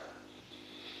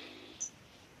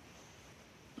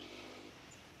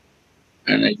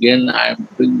 And again, I am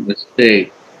doing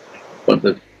mistake for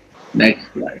the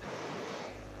next life.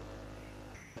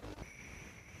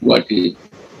 What is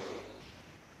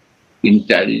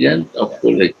intelligent or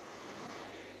foolish?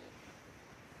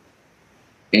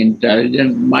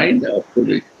 Intelligent mind or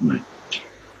foolish mind?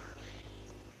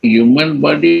 Human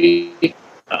body,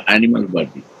 animal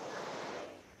body.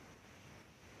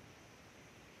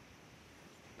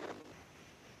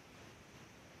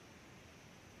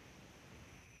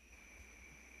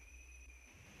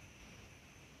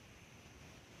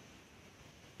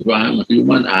 If I am a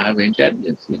human, I have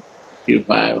intelligence.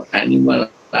 If I have animal,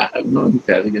 I have no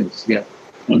intelligence here.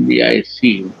 Only I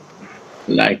see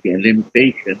like a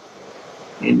limitation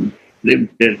in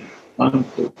limited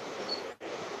concept.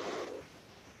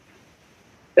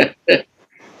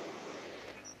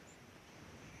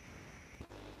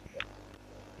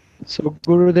 So,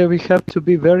 Gurudev, we have to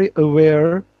be very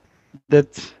aware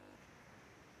that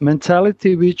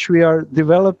mentality which we are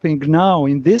developing now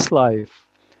in this life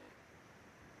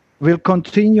will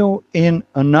continue in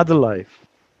another life.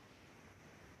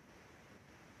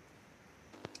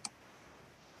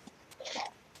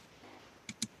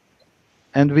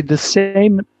 And with the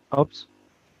same oops,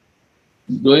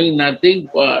 Doing nothing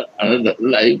for another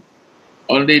life,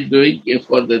 only doing it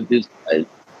for this life.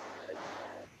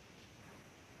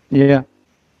 yeah.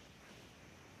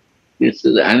 This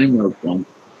is animal form.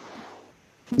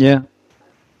 Yeah.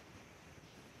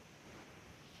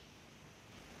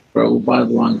 Prabhupada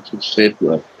wants to say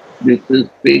to us, this is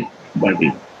big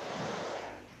body.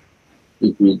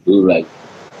 If you do like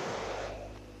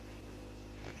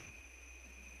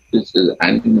this is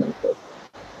animal form.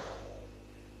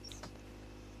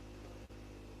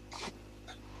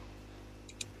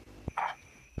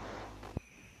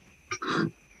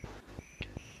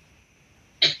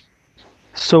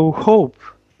 So hope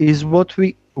is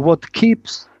what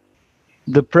keeps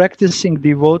the practicing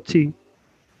devotee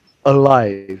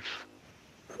alive.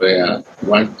 Where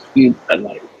one keeps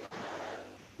alive.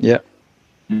 Yeah.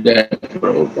 That's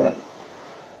Prabhupada.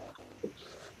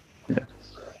 Yeah.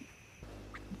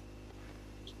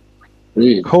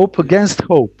 Please. Hope against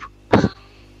hope.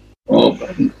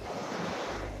 Open.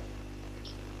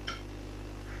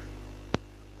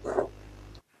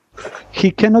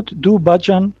 He cannot do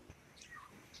bhajan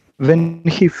when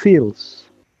he feels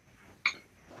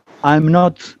I'm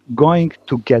not going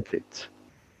to get it.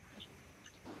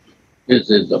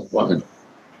 This is the point.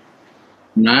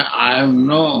 Now I have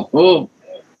no hope.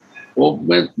 Hope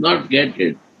means not get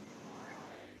it.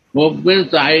 Hope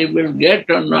means I will get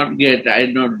or not get,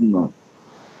 I don't know.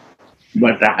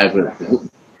 But I have a hope.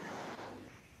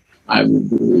 I will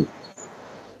do it.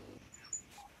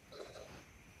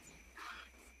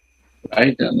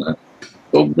 Right or not?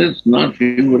 Hope means not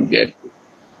you will get it.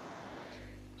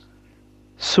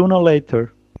 Sooner or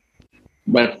later.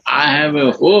 But I have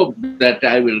a hope that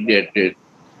I will get it.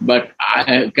 But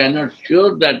I cannot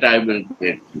sure that I will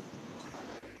get it.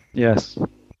 Yes.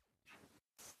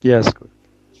 Yes. Good.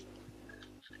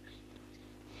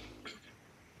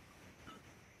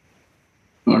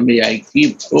 Only I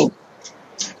keep hope.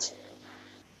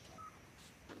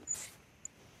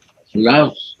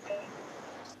 Love,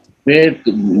 faith,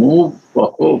 move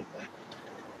for hope.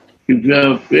 If you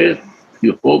have faith,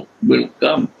 your hope will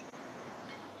come.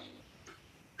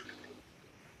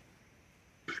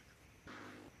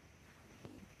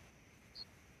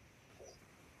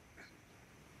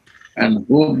 And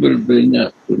hope will bring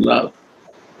us to love.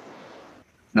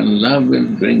 And love will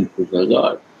bring to the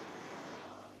God.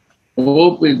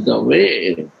 Hope is the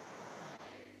way.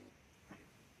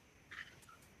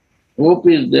 Hope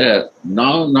is there.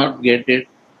 Now not get it.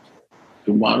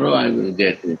 Tomorrow I will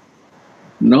get it.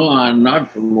 No,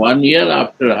 not 1 year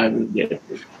after I will get it.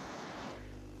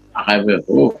 I have a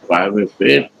hope. I have a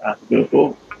faith. I have a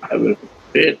hope. I have a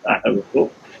faith. I have a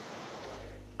hope.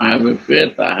 I have a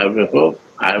faith. I have a hope.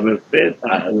 I have a faith.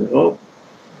 I have a hope.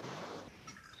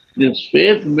 This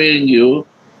faith brings you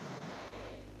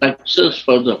success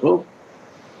for the hope.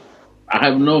 I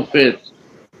have no faith.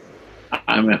 I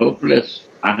am hopeless.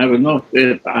 I have no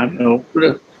faith. I am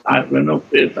hopeless. I have no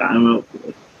faith. I am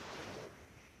hopeless.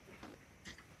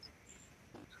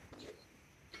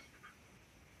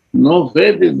 No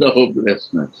faith is the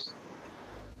hopelessness.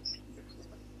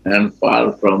 And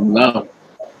far from love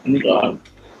in God.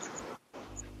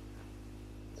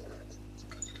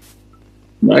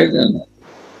 Right? And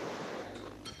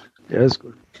Yes.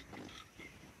 Good.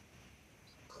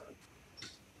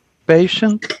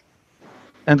 Patience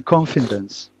and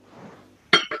confidence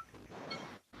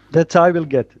that I will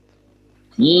get it.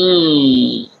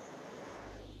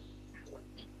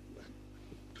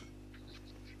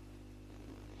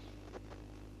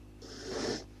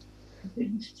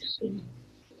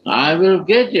 I will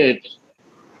get it.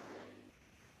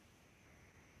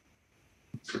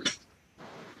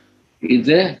 Is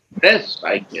a rest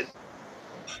I get.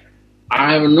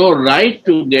 I have no right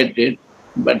to get it,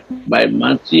 but by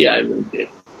mercy I will get it.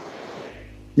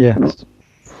 Yes.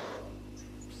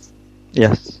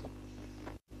 Yes.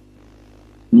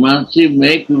 Mercy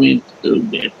make me to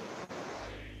get.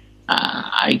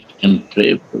 I can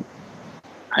pray for.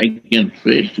 I can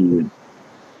pray to it,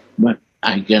 but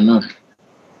I cannot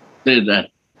say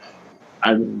that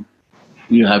I will,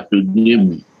 you have to give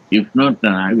me. If not,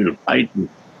 then I will fight you.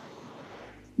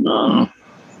 No,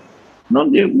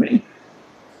 don't give me.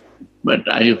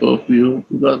 But I hope you,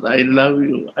 because I love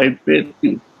you, I faith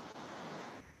you.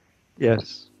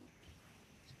 Yes.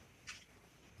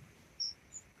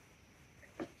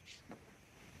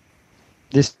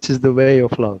 This is the way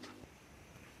of love.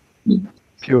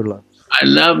 Pure love. I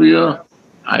love you.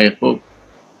 I hope.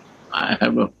 I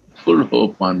have a full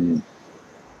hope on you.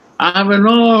 I have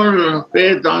no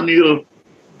faith on you.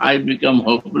 I become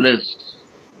hopeless.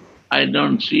 I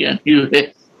don't see any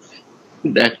way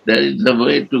that there is a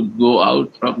way to go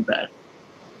out from that.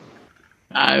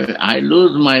 I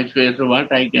lose my faith.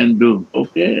 What I can do?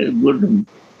 Okay, good.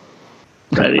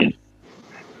 Very.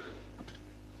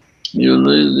 You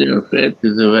lose your faith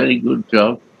is a very good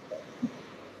job.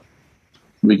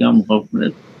 become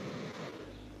hopeless.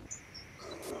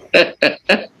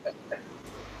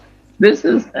 This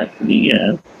is happening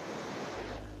here.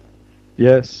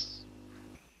 Yes,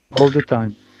 all the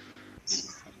time,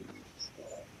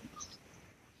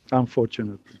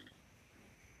 unfortunately.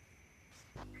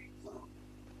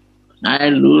 I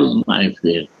lose my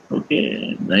faith.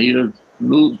 Okay, now you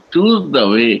choose the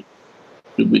way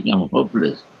to become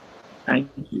hopeless. Thank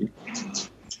you.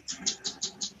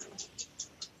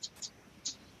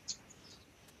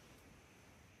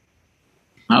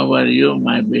 How are you,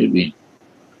 my baby?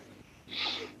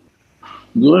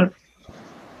 Good?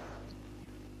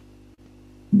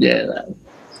 There.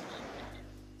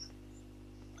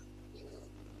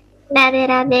 Radhe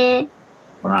Radhe.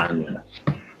 Radha.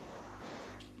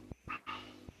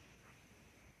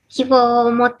 希望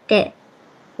を持って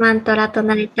マントラ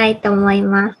唱えたいと思い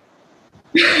ます。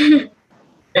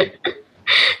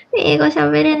英語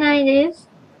喋れないです。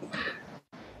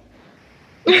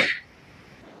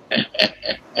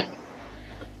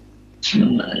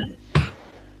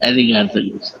ありがとう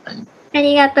ございます。あ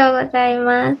りがとうござい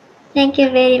ます。Thank you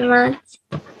very much.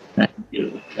 Thank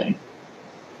you. Thank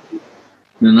you.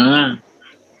 You know,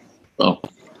 so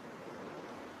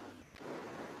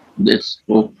this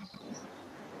hope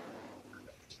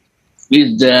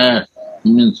is there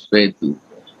means faith is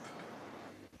there.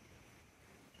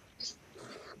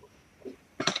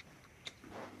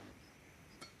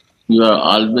 You are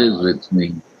always with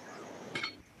me.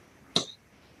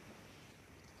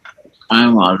 I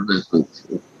am always with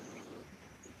you.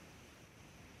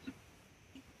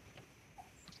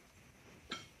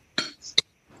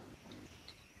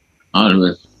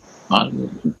 Always,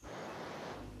 always.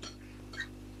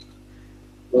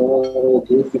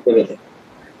 दूध की तरह है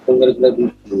 15 kilo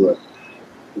दूध हुआ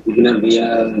कितना भैया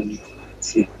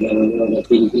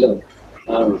 3 kilo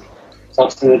और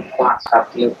सबसे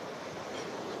 5-7 किलो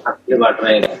 8 किलो बाट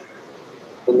रहेगा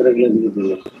 15 किलो दूध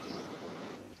हुआ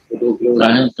 2 किलो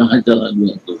कहाँ चला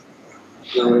गया तो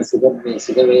सुबह में 1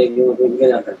 किलो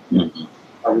जाता है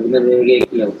अब उधर में 1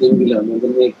 किलो 3 किलो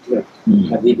उधर में 1 किलो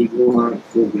अभी दिखो वहाँ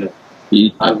 2 किलो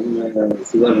आज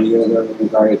सुबह भैया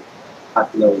का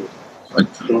 8 किलो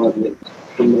अच्छा 15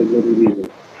 किलो दूध है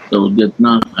तो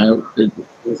जितना है उससे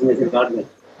उसमें से काट दे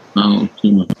हाँ उसी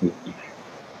में से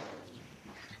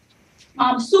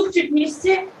Суп чуть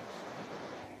вместе.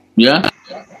 Yeah?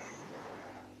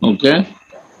 Okay?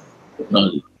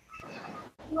 Sorry.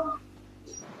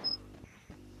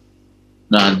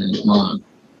 Radha,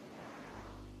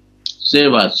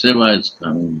 Seva is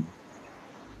coming.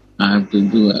 I have to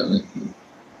do everything.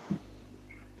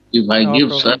 If I No give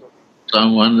problem.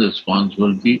 someone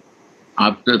responsibility,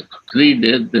 after 3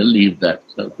 days they leave that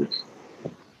service.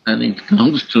 And it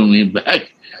comes to me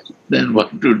back, then what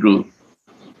to do?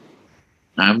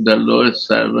 I'm the lowest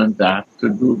servant, I have to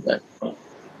do that.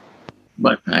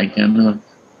 But I cannot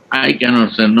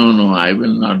say, no, I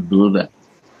will not do that.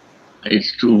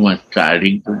 It's too much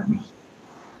tiring to me.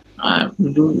 I have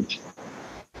to do it.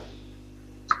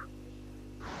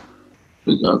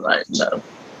 Because I love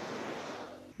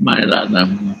my Radha,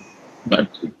 but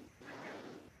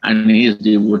and his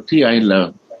devotee I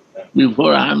love.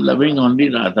 Before I am loving only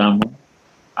Radha,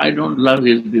 I don't love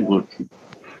his devotee.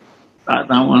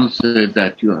 Radha once said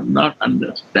that you are not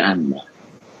understand that.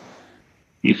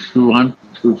 If you want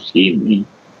to see me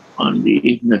only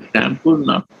in the temple,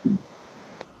 not me.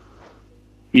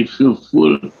 If you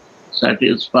full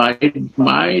satisfied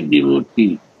my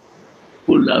devotee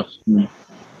who loves me,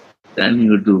 then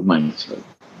you do myself.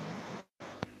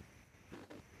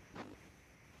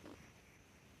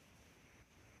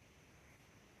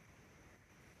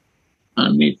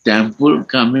 Only temple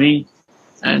coming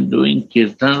and doing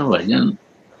kirtan bhajan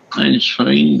and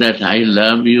showing that I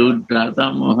love you,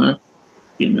 Radha Mohan,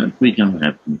 cannot become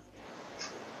happy.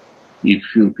 If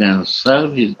you can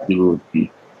serve his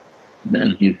devotee,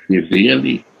 then if you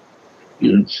really,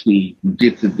 you'll see,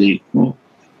 Jit Dekho,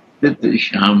 Jit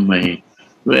Sham Mein,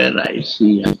 where I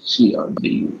see only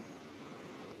you.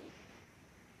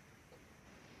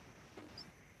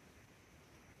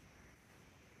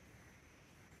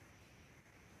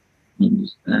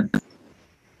 Understand?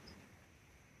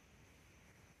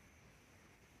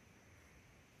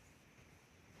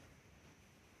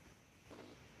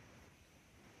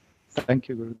 Thank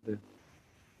you, Gurudev.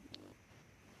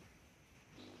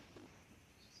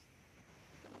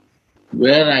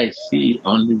 Where I see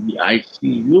only I see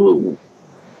you.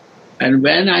 And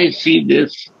when I see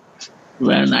this,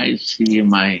 when I see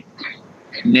my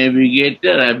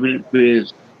navigator every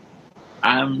place,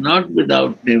 I am not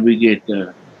without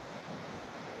navigator.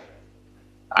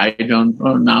 I don't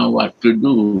know now what to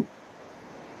do.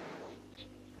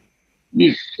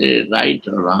 We say right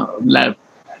or wrong, left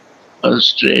or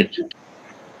straight.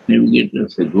 Navigator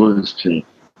say go straight.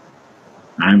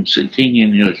 I'm sitting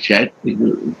in your chat.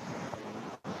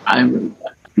 I will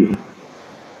back you.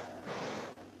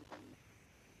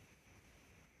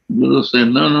 Guru said,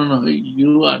 no, no, no,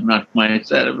 you are not my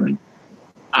servant.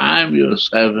 I am your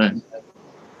servant.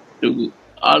 To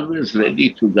always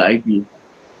ready to guide you.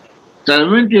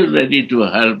 Servant is ready to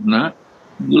help, na?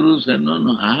 Guru said, no,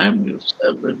 no, I am your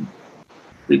servant.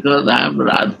 Because I am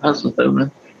Radha's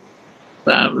servant.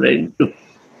 So I am ready to,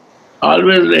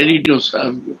 always ready to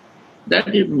serve you.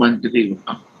 That is Mantri.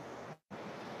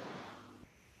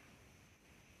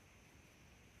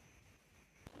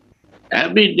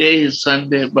 Every day is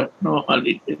Sunday, but no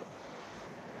holiday.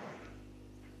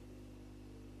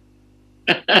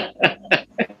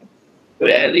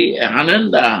 Very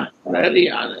Ananda, very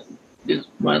Ananda. This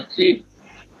mercy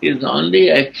is only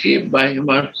achieved by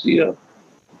mercy of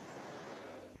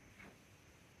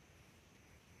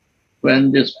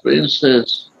when this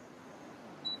princess,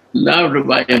 loved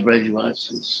by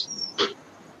Brajvasis,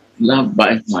 loved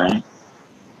by my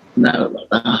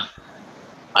Narvada,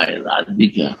 my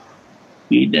Radhika,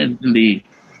 evidently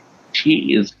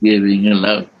she is giving a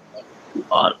love to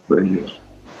all Brajvasis.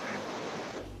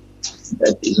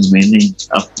 That is meaning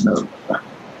of Narvada,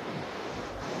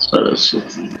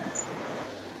 Saraswati.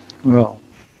 Well,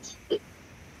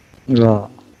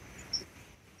 well,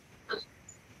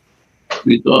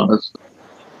 Because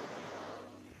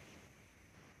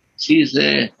she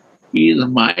said, he is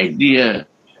my dear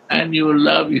and you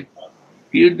love you.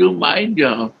 You do my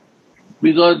job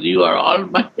because you are all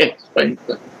my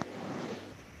expenses.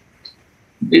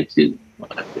 This is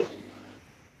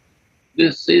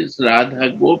this is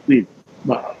Radha Gopi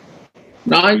Bhav.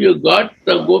 Now you got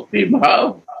the Gopi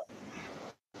Bhav.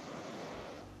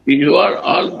 You are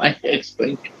all my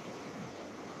expenses.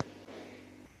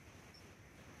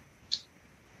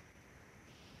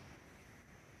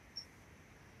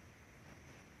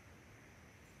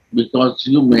 Because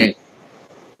you make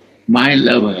my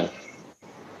lover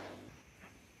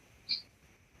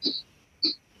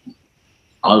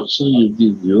also you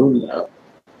give your love.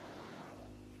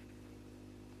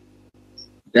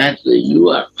 That way you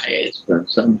are my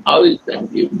expense. Somehow you can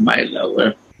give my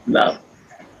lover love.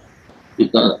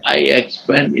 Because I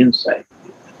expand inside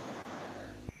you.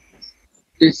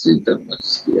 This is the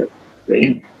mercy of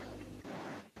prema.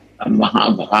 A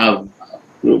Mahabhav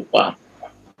Rupa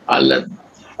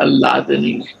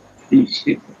Alladani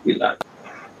Dishit Hilad.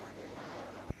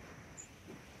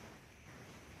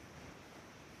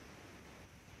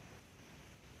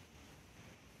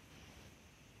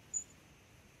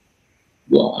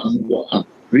 Go on.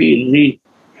 Really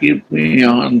keep me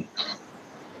on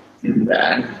in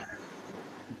that.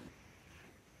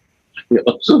 I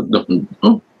also don't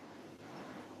know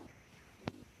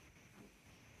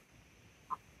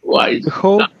why. the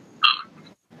hope,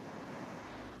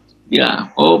 Yeah,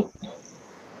 hope.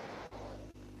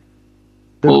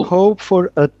 the Hope. hope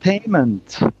for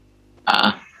attainment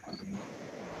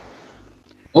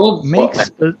Hope makes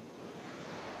for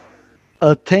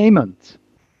attainment.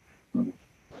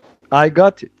 I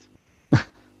got it.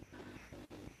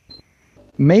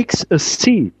 Makes a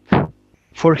seat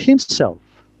for himself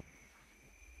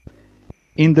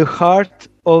in the heart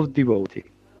of devotee.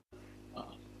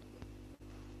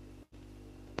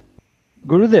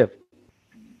 Gurudev,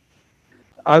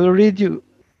 I will read you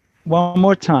one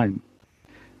more time.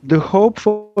 The hope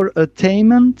for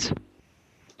attainment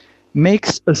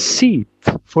makes a seat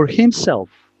for himself,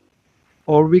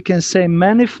 or we can say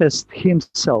manifest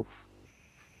himself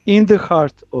in the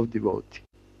heart of devotee.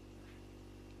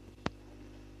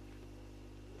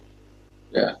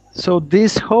 Yeah. So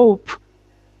this hope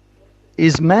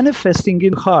is manifesting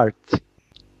in heart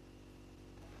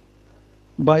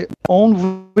by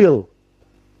own will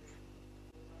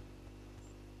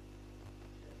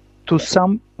to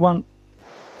someone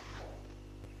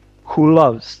who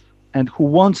loves and who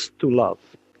wants to love,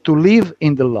 to live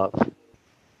in the love.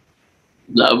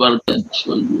 Lover can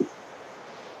show you.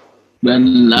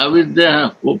 When love is there,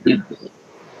 hope is there.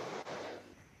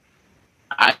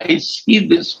 I see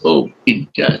this hope in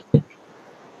church.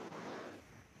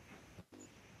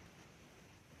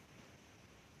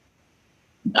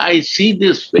 I see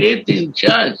this faith in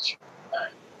church.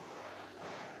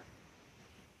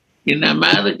 In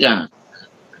America.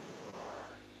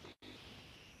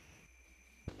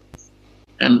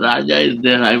 And Raja is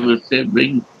there, I will say,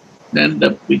 send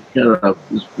the picture of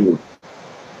this food.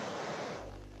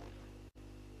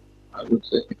 I would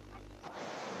say,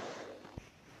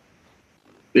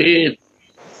 faith,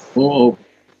 hope,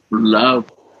 love,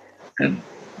 and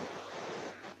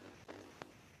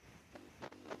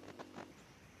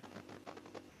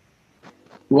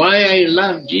Why I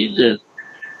love Jesus?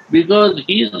 Because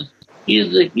he has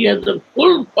the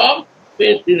full firm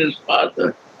faith in his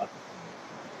Father.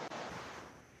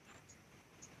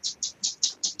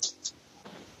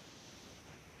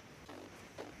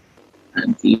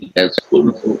 And he has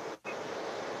full hope.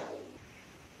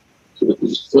 So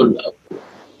he's full of hope.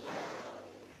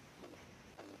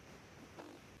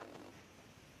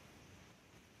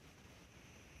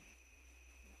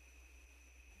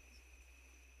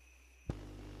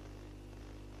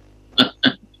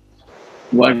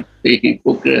 What the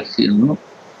hypocrisy,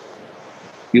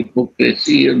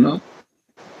 Hypocrisy,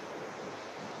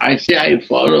 I say I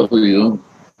follow you,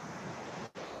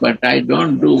 but I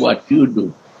don't do what you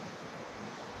do.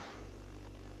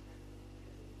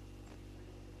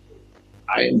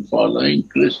 I am following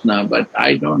Krishna, but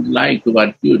I don't like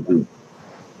what you do.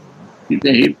 It's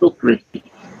a hypocrisy.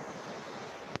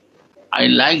 I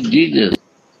like Jesus,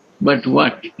 but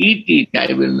what he teach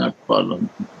I will not follow.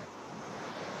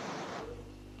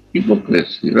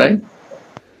 Hypocrisy, right?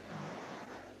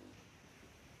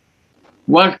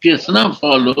 What Krishna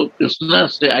followed, Krishna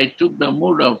say, I took the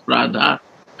mood of Radha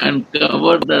and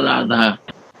covered the Radha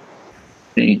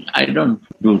thing. I don't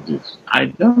do this. I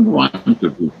don't want to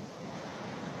do.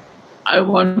 I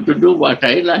want to do what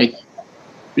I like,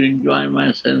 to enjoy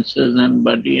my senses and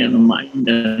body and mind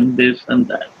and this and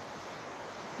that.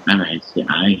 And I say,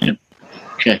 I am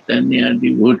Chaitanya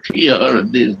devotee or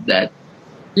this, that.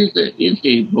 This is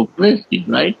a hypocrisy,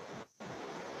 right?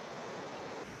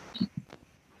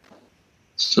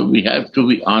 So we have to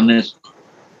be honest.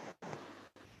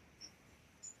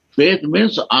 Faith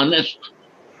means honest.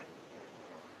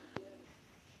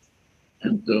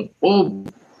 And so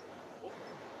hope.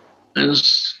 And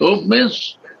hope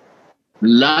means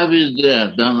love is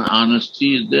there, then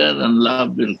honesty is there, and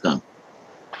love will come.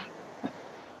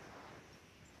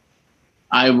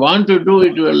 I want to do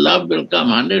it, well, love will come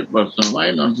 100%.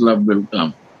 Why not love will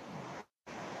come?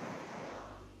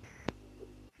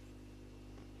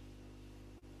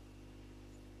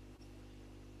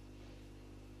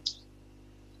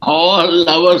 All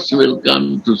lovers will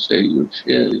come to say you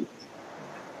share it.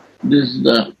 This is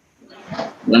the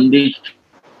condition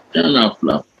of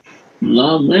love.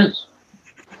 Love means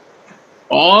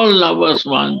all lovers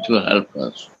want to help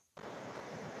us.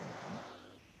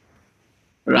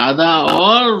 Radha,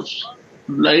 all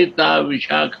Lalita,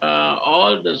 Vishakha,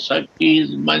 all the Sakis,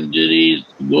 Manjaris,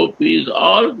 Gopis,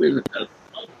 all will help.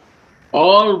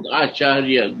 All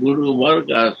Acharya, Guru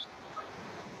Vargas,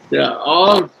 they are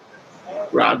all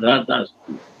Radha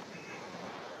Dasi.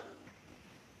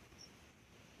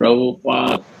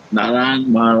 Prabhupada,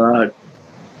 Narayan Maharaj,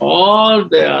 all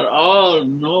they are all,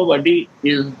 nobody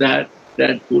is that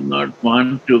would not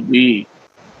want to be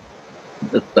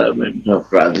the servant of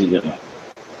Radhika.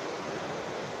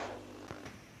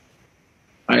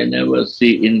 I never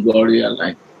see in Gaudiya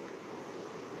like,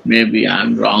 maybe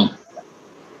I'm wrong,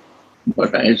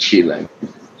 but I see like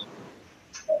this.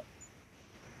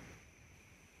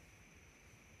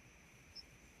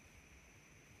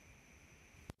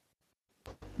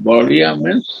 Gaudiya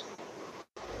means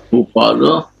who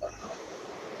follow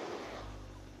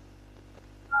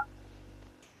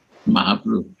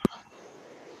Mahaprabhu.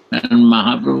 And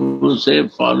Mahaprabhu say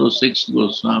follow 6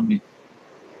 Goswami.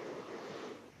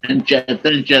 And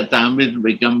Chaitanya Charitamrita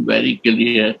become very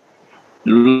clear.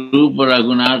 Rupa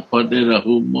Raghunath Pate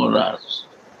Rahu Moras.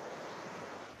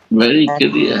 Very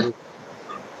clear.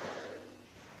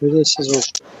 Bir de siz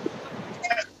olsun.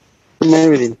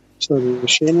 Ne bileyim. Söyle bir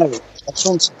şey ne bileyim.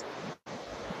 Солнце.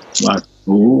 What?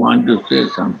 Who want to say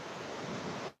something?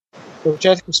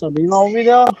 Получается, что имал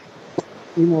видео.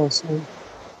 Имал сон.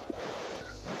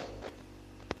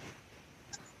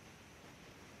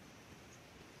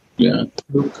 Yeah.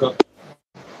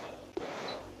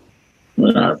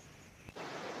 Well,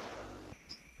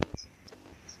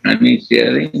 any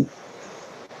sharing?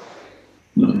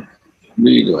 No.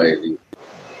 Be wisely.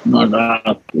 Not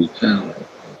ask question.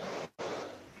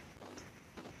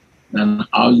 Then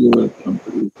how you will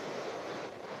complete?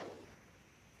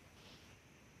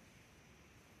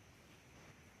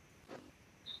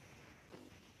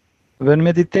 When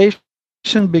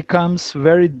meditation becomes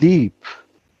very deep,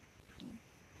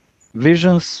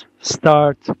 visions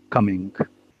start coming.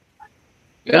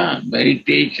 Yeah,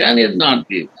 meditation is not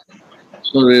it.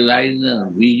 So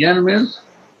realization, vision means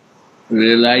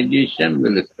realization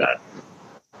will start.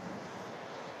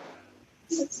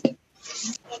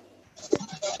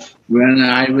 When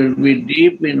I will be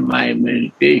deep in my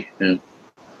meditation,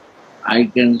 I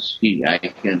can see, I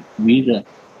can mirror,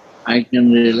 I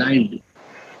can realize it.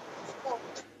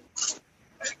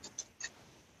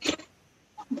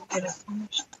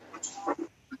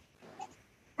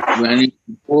 when you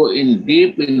go in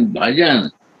deep in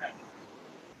bhajan,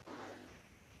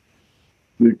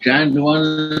 you chant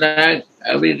 1 lakh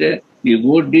every day, you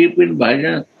go deep in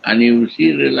bhajan and you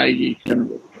see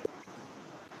realization.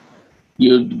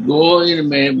 You go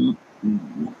in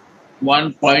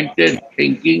one pointed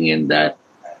thinking in that,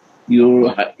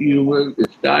 you will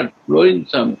start flowing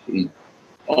something.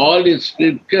 All the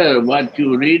scripture, what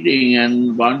you're reading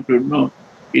and want to know,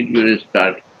 it will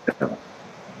start.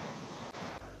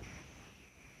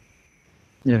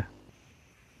 Yeah.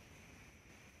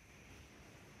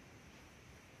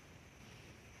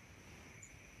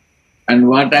 And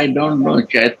what I don't know,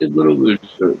 Chaitaguru will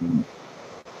show me.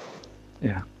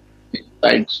 Yeah.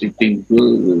 Inside sitting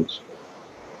Guru will show.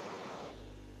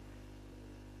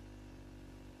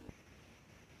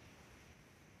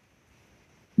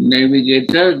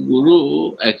 Navigator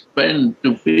Guru explained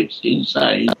to fix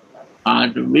inside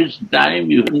at which time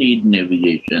you need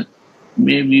navigation.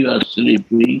 Maybe you are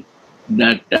sleeping,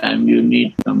 that time you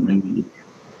need some navigation.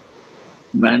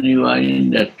 When you are in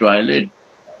the toilet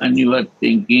and you are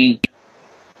thinking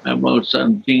about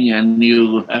something and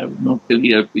you have no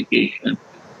clarification,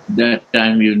 that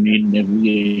time you need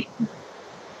navigation.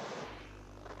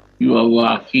 You are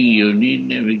walking, you need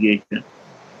navigation.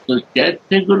 So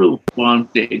Chaitya Guru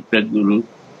won't take the Guru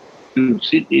to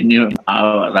sit in your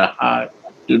heart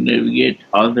to navigate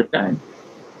all the time.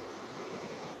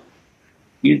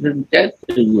 He's a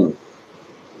Chaitya Guru.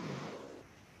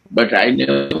 But I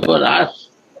never ask.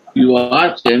 You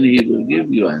ask and he will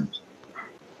give you answer.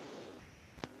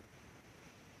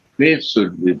 Faith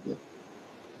should be there.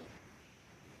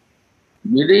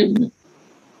 Believe me.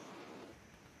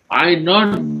 I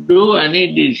don't do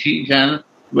any decision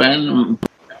when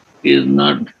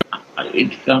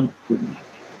it comes to me.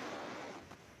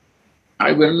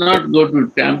 I will not go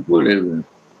to temple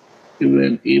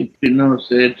even if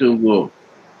say to go.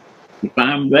 If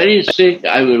I am very sick,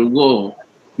 I will go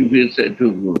if you say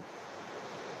to go.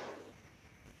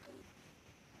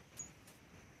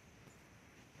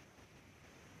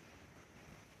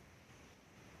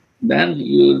 Then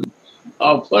you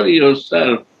offer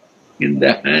yourself in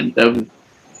the hand of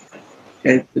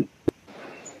Jesus.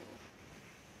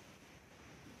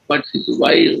 But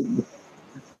why you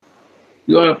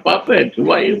are a puppet?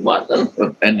 Why you bother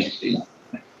for anything?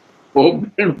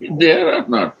 Open be there or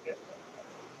not?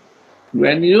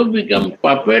 When you become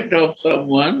puppet of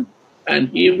someone and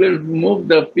he will move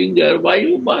the finger, why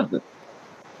you bother?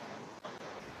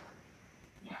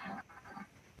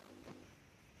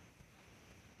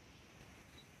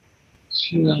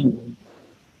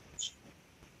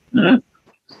 Huh?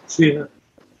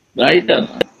 Right or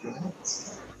not?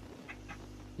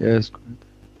 Yes. Good.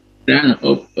 Then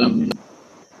hope comes.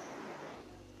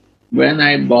 When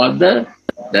I bother,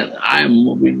 then I am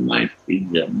moving my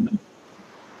finger.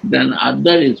 Then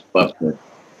other is puppet.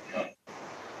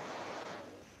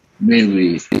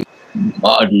 Maybe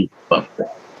God is puppet.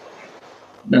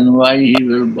 Then why he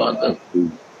will bother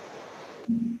to?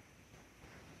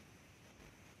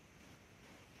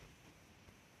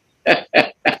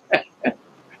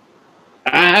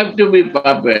 I have to be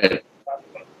puppet.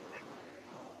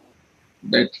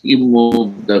 That he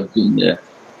move the finger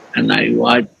and I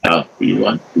watch how he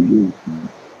wants to use me.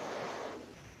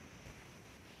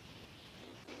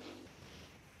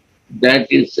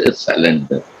 That is a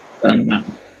surrender.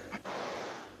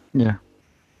 Yeah.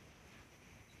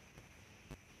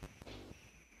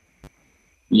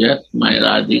 Yes, my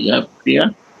Radhika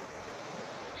Priya.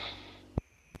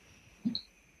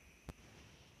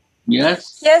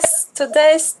 Yes? Yes,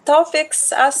 today's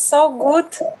topics are so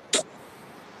good.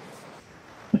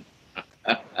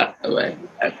 Very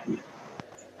happy.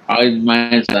 How is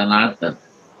my Sanatan?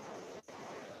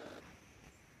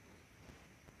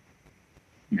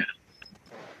 Yeah.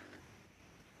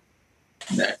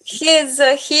 He's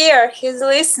here, he's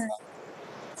listening.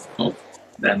 Oh,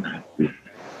 then happy.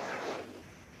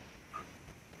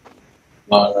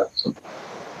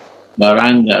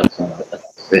 Baranga.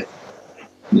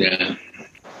 Yeah.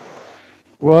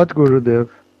 What, Gurudev?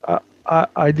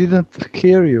 I didn't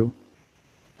hear you.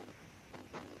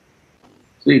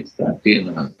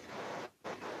 6:30.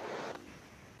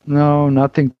 No,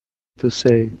 nothing to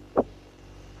say.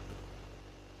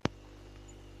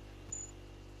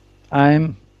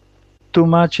 I'm too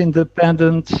much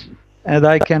independent and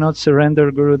I cannot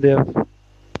surrender, Gurudev.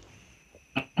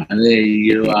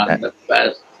 You are the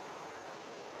best.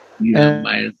 You are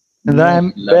my and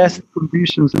I'm best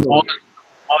conditions. Most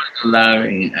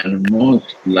loving and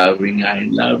most loving. I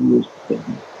love you so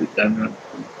much.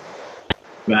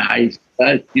 When I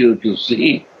start you to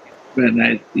see, when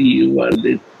I see you are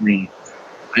listening,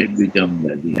 I become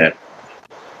very happy.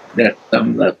 that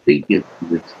somebody gets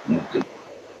this music.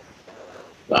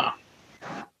 Wow.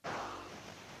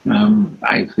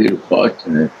 I feel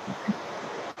fortunate.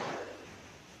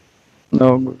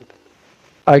 No, Gurudev.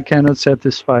 I cannot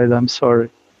satisfy it. I'm sorry.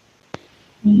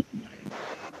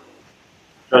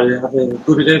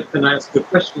 Gurudev, can I ask a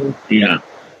question? Yeah.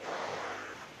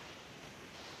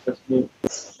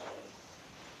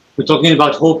 We're talking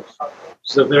about hope.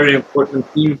 It's a very important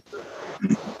theme.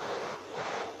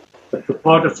 But the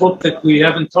part of hope that we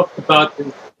haven't talked about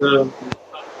is the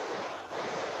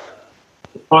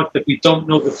part that we don't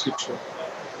know the future.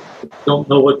 We don't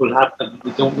know what will happen.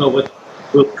 We don't know what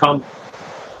will come.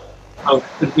 How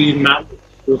could we manage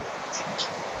to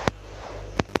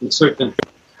be certain?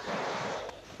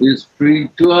 The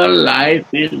spiritual life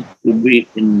is to be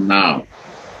in now.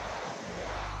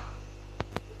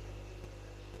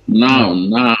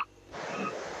 Now.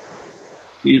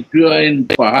 If you are in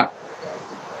past,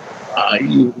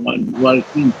 you are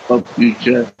working for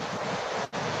future,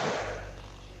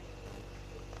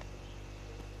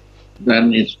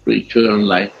 then it's spiritual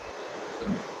life.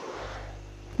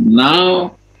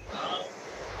 Now,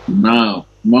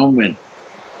 moment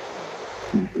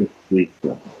is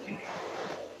spiritual.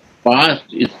 Past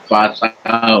is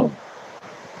pasao.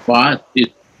 Past is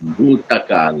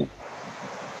bhutakala.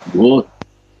 Ghost.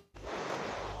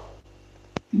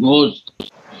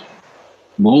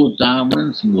 Bhuta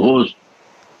means ghost.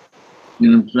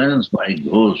 Influenced by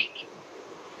ghost.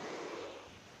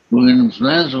 Who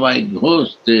influenced by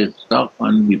ghost, they talk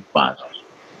on the past.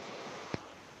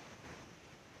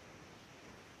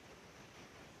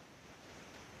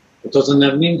 But doesn't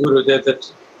that mean, Gurudev,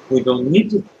 that we don't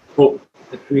need to hope,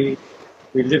 that we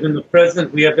live in the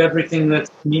present, we have everything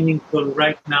that's meaningful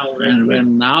right now. Right? And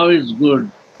when now is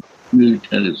good,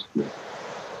 future is good.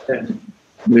 Yeah.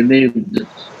 Believe this.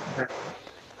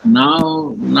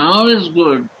 Now is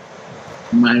good,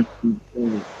 my future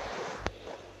is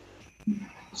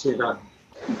See that.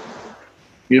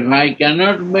 If I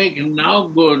cannot make now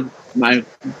good, my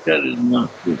future is not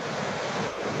good.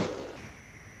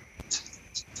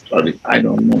 Sorry, I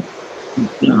don't know.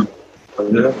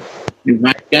 If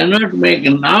I cannot make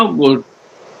now good,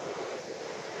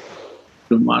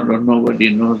 tomorrow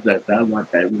nobody knows that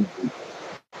what I will do.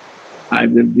 I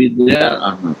will be there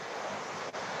or not.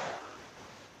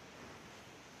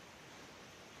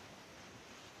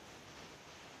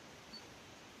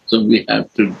 So we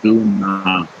have to do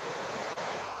now.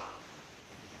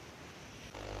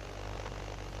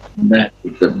 That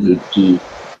is the beauty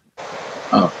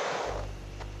of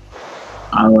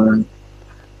our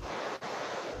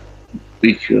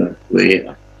spiritual way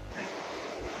of.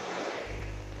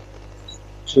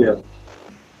 Sure.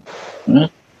 Huh?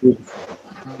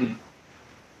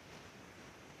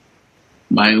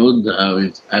 My Uddhav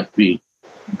is happy.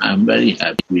 I'm very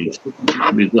happy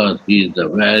because he is a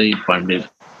very pandit.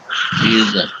 He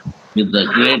is a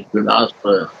great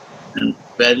philosopher and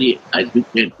very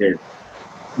educated.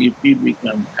 If he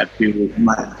becomes happy with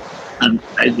my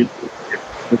uneducated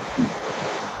person,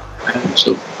 I am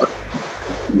so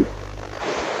happy.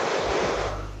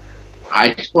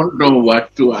 I don't know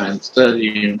what to answer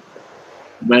him,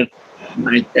 but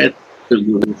my death to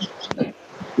Guru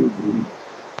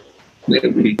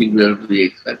maybe he will be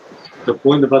accepted. The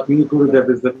point about me, Gurudev,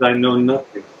 is that I know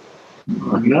nothing.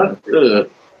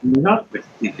 Nothing. My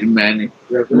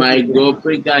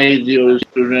Gopika is your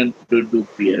student to do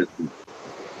PhD.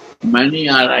 Many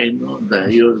are, I know,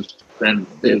 your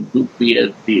students, they do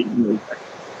PhD.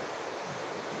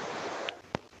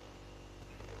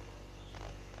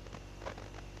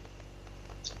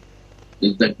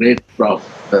 He's a great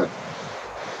professor.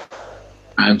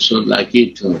 I'm so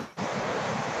lucky to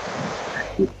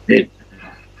take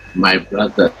my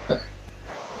brother.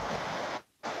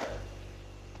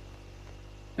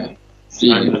 See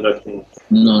him.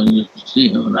 No, you see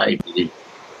him rightly.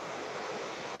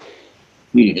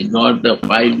 He got the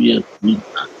 5 years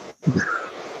visa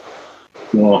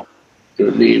to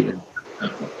live.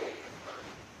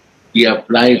 He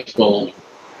applied for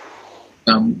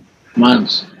some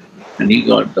months and he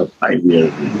got the 5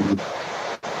 years visa.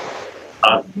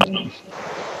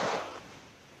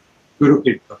 Guru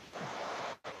Kripa.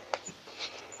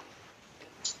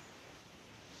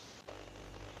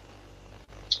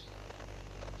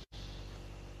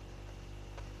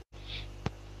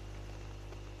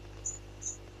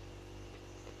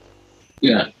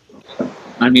 Yeah.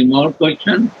 Any more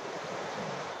questions?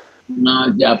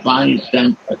 No, Japan is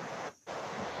 10%.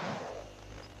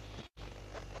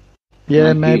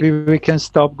 Yeah, maybe we can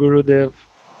stop Gurudev.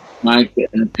 My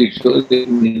Kishore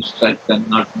instructor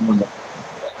not know that.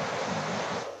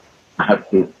 I have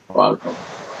to follow.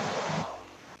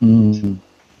 Mm.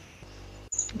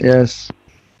 Yes.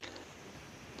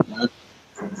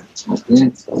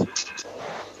 Okay.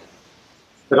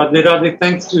 Radhe Radhe,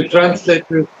 thanks to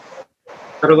translators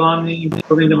Karvani,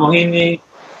 Govinda Mohini,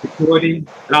 Vikuri,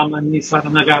 Ramani,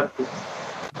 Saranagati.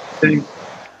 Thanks.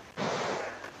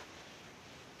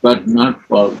 But not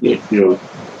forget your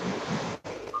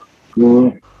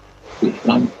goal to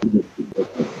come to the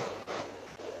together.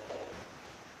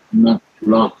 Not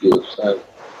lock yourself.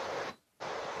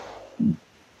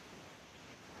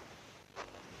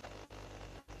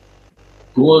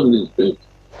 Goal is it.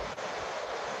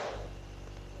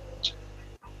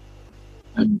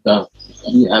 And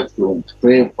we have to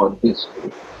pray for this.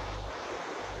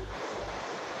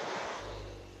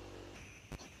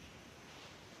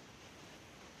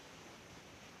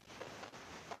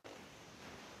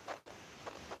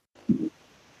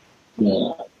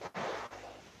 Yeah.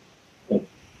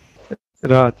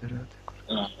 Radhe, Radhe.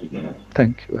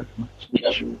 Thank you very much.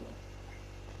 Yeah.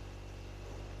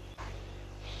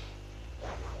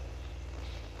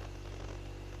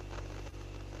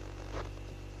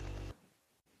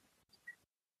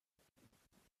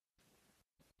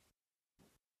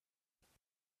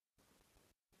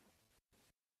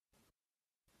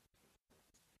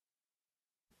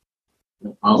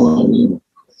 How are you?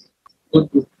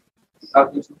 Good.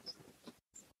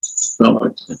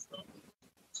 Croatia.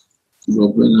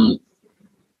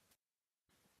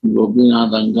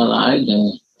 Gopinath uncle आए थे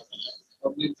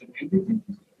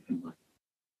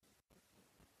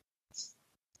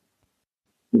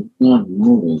It's not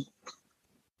moving.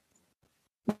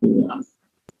 Yeah.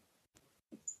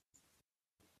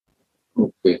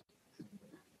 Okay.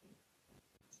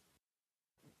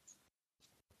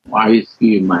 I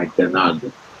see my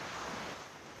Canada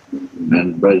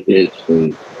and birthday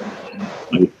is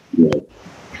I see it.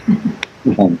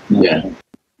 Yeah.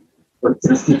 But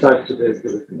 65 today.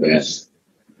 Yes.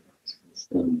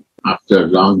 After a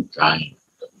long time,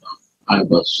 I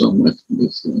was so much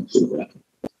listening to that.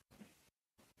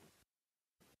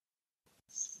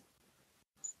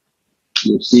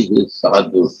 You see this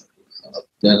sadhu,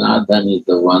 Janardhan is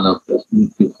the one of the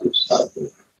beautiful sadhu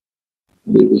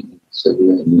living in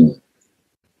Slovenia.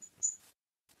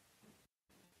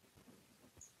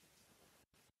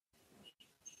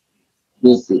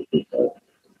 Beautiful.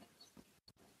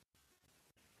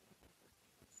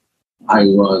 I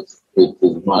was with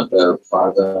his mother,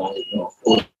 father, I know,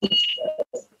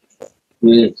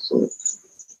 great soul.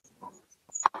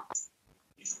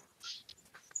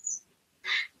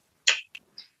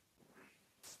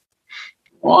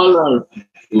 All are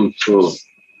good souls.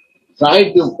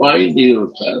 Try to find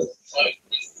yourself.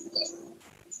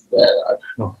 There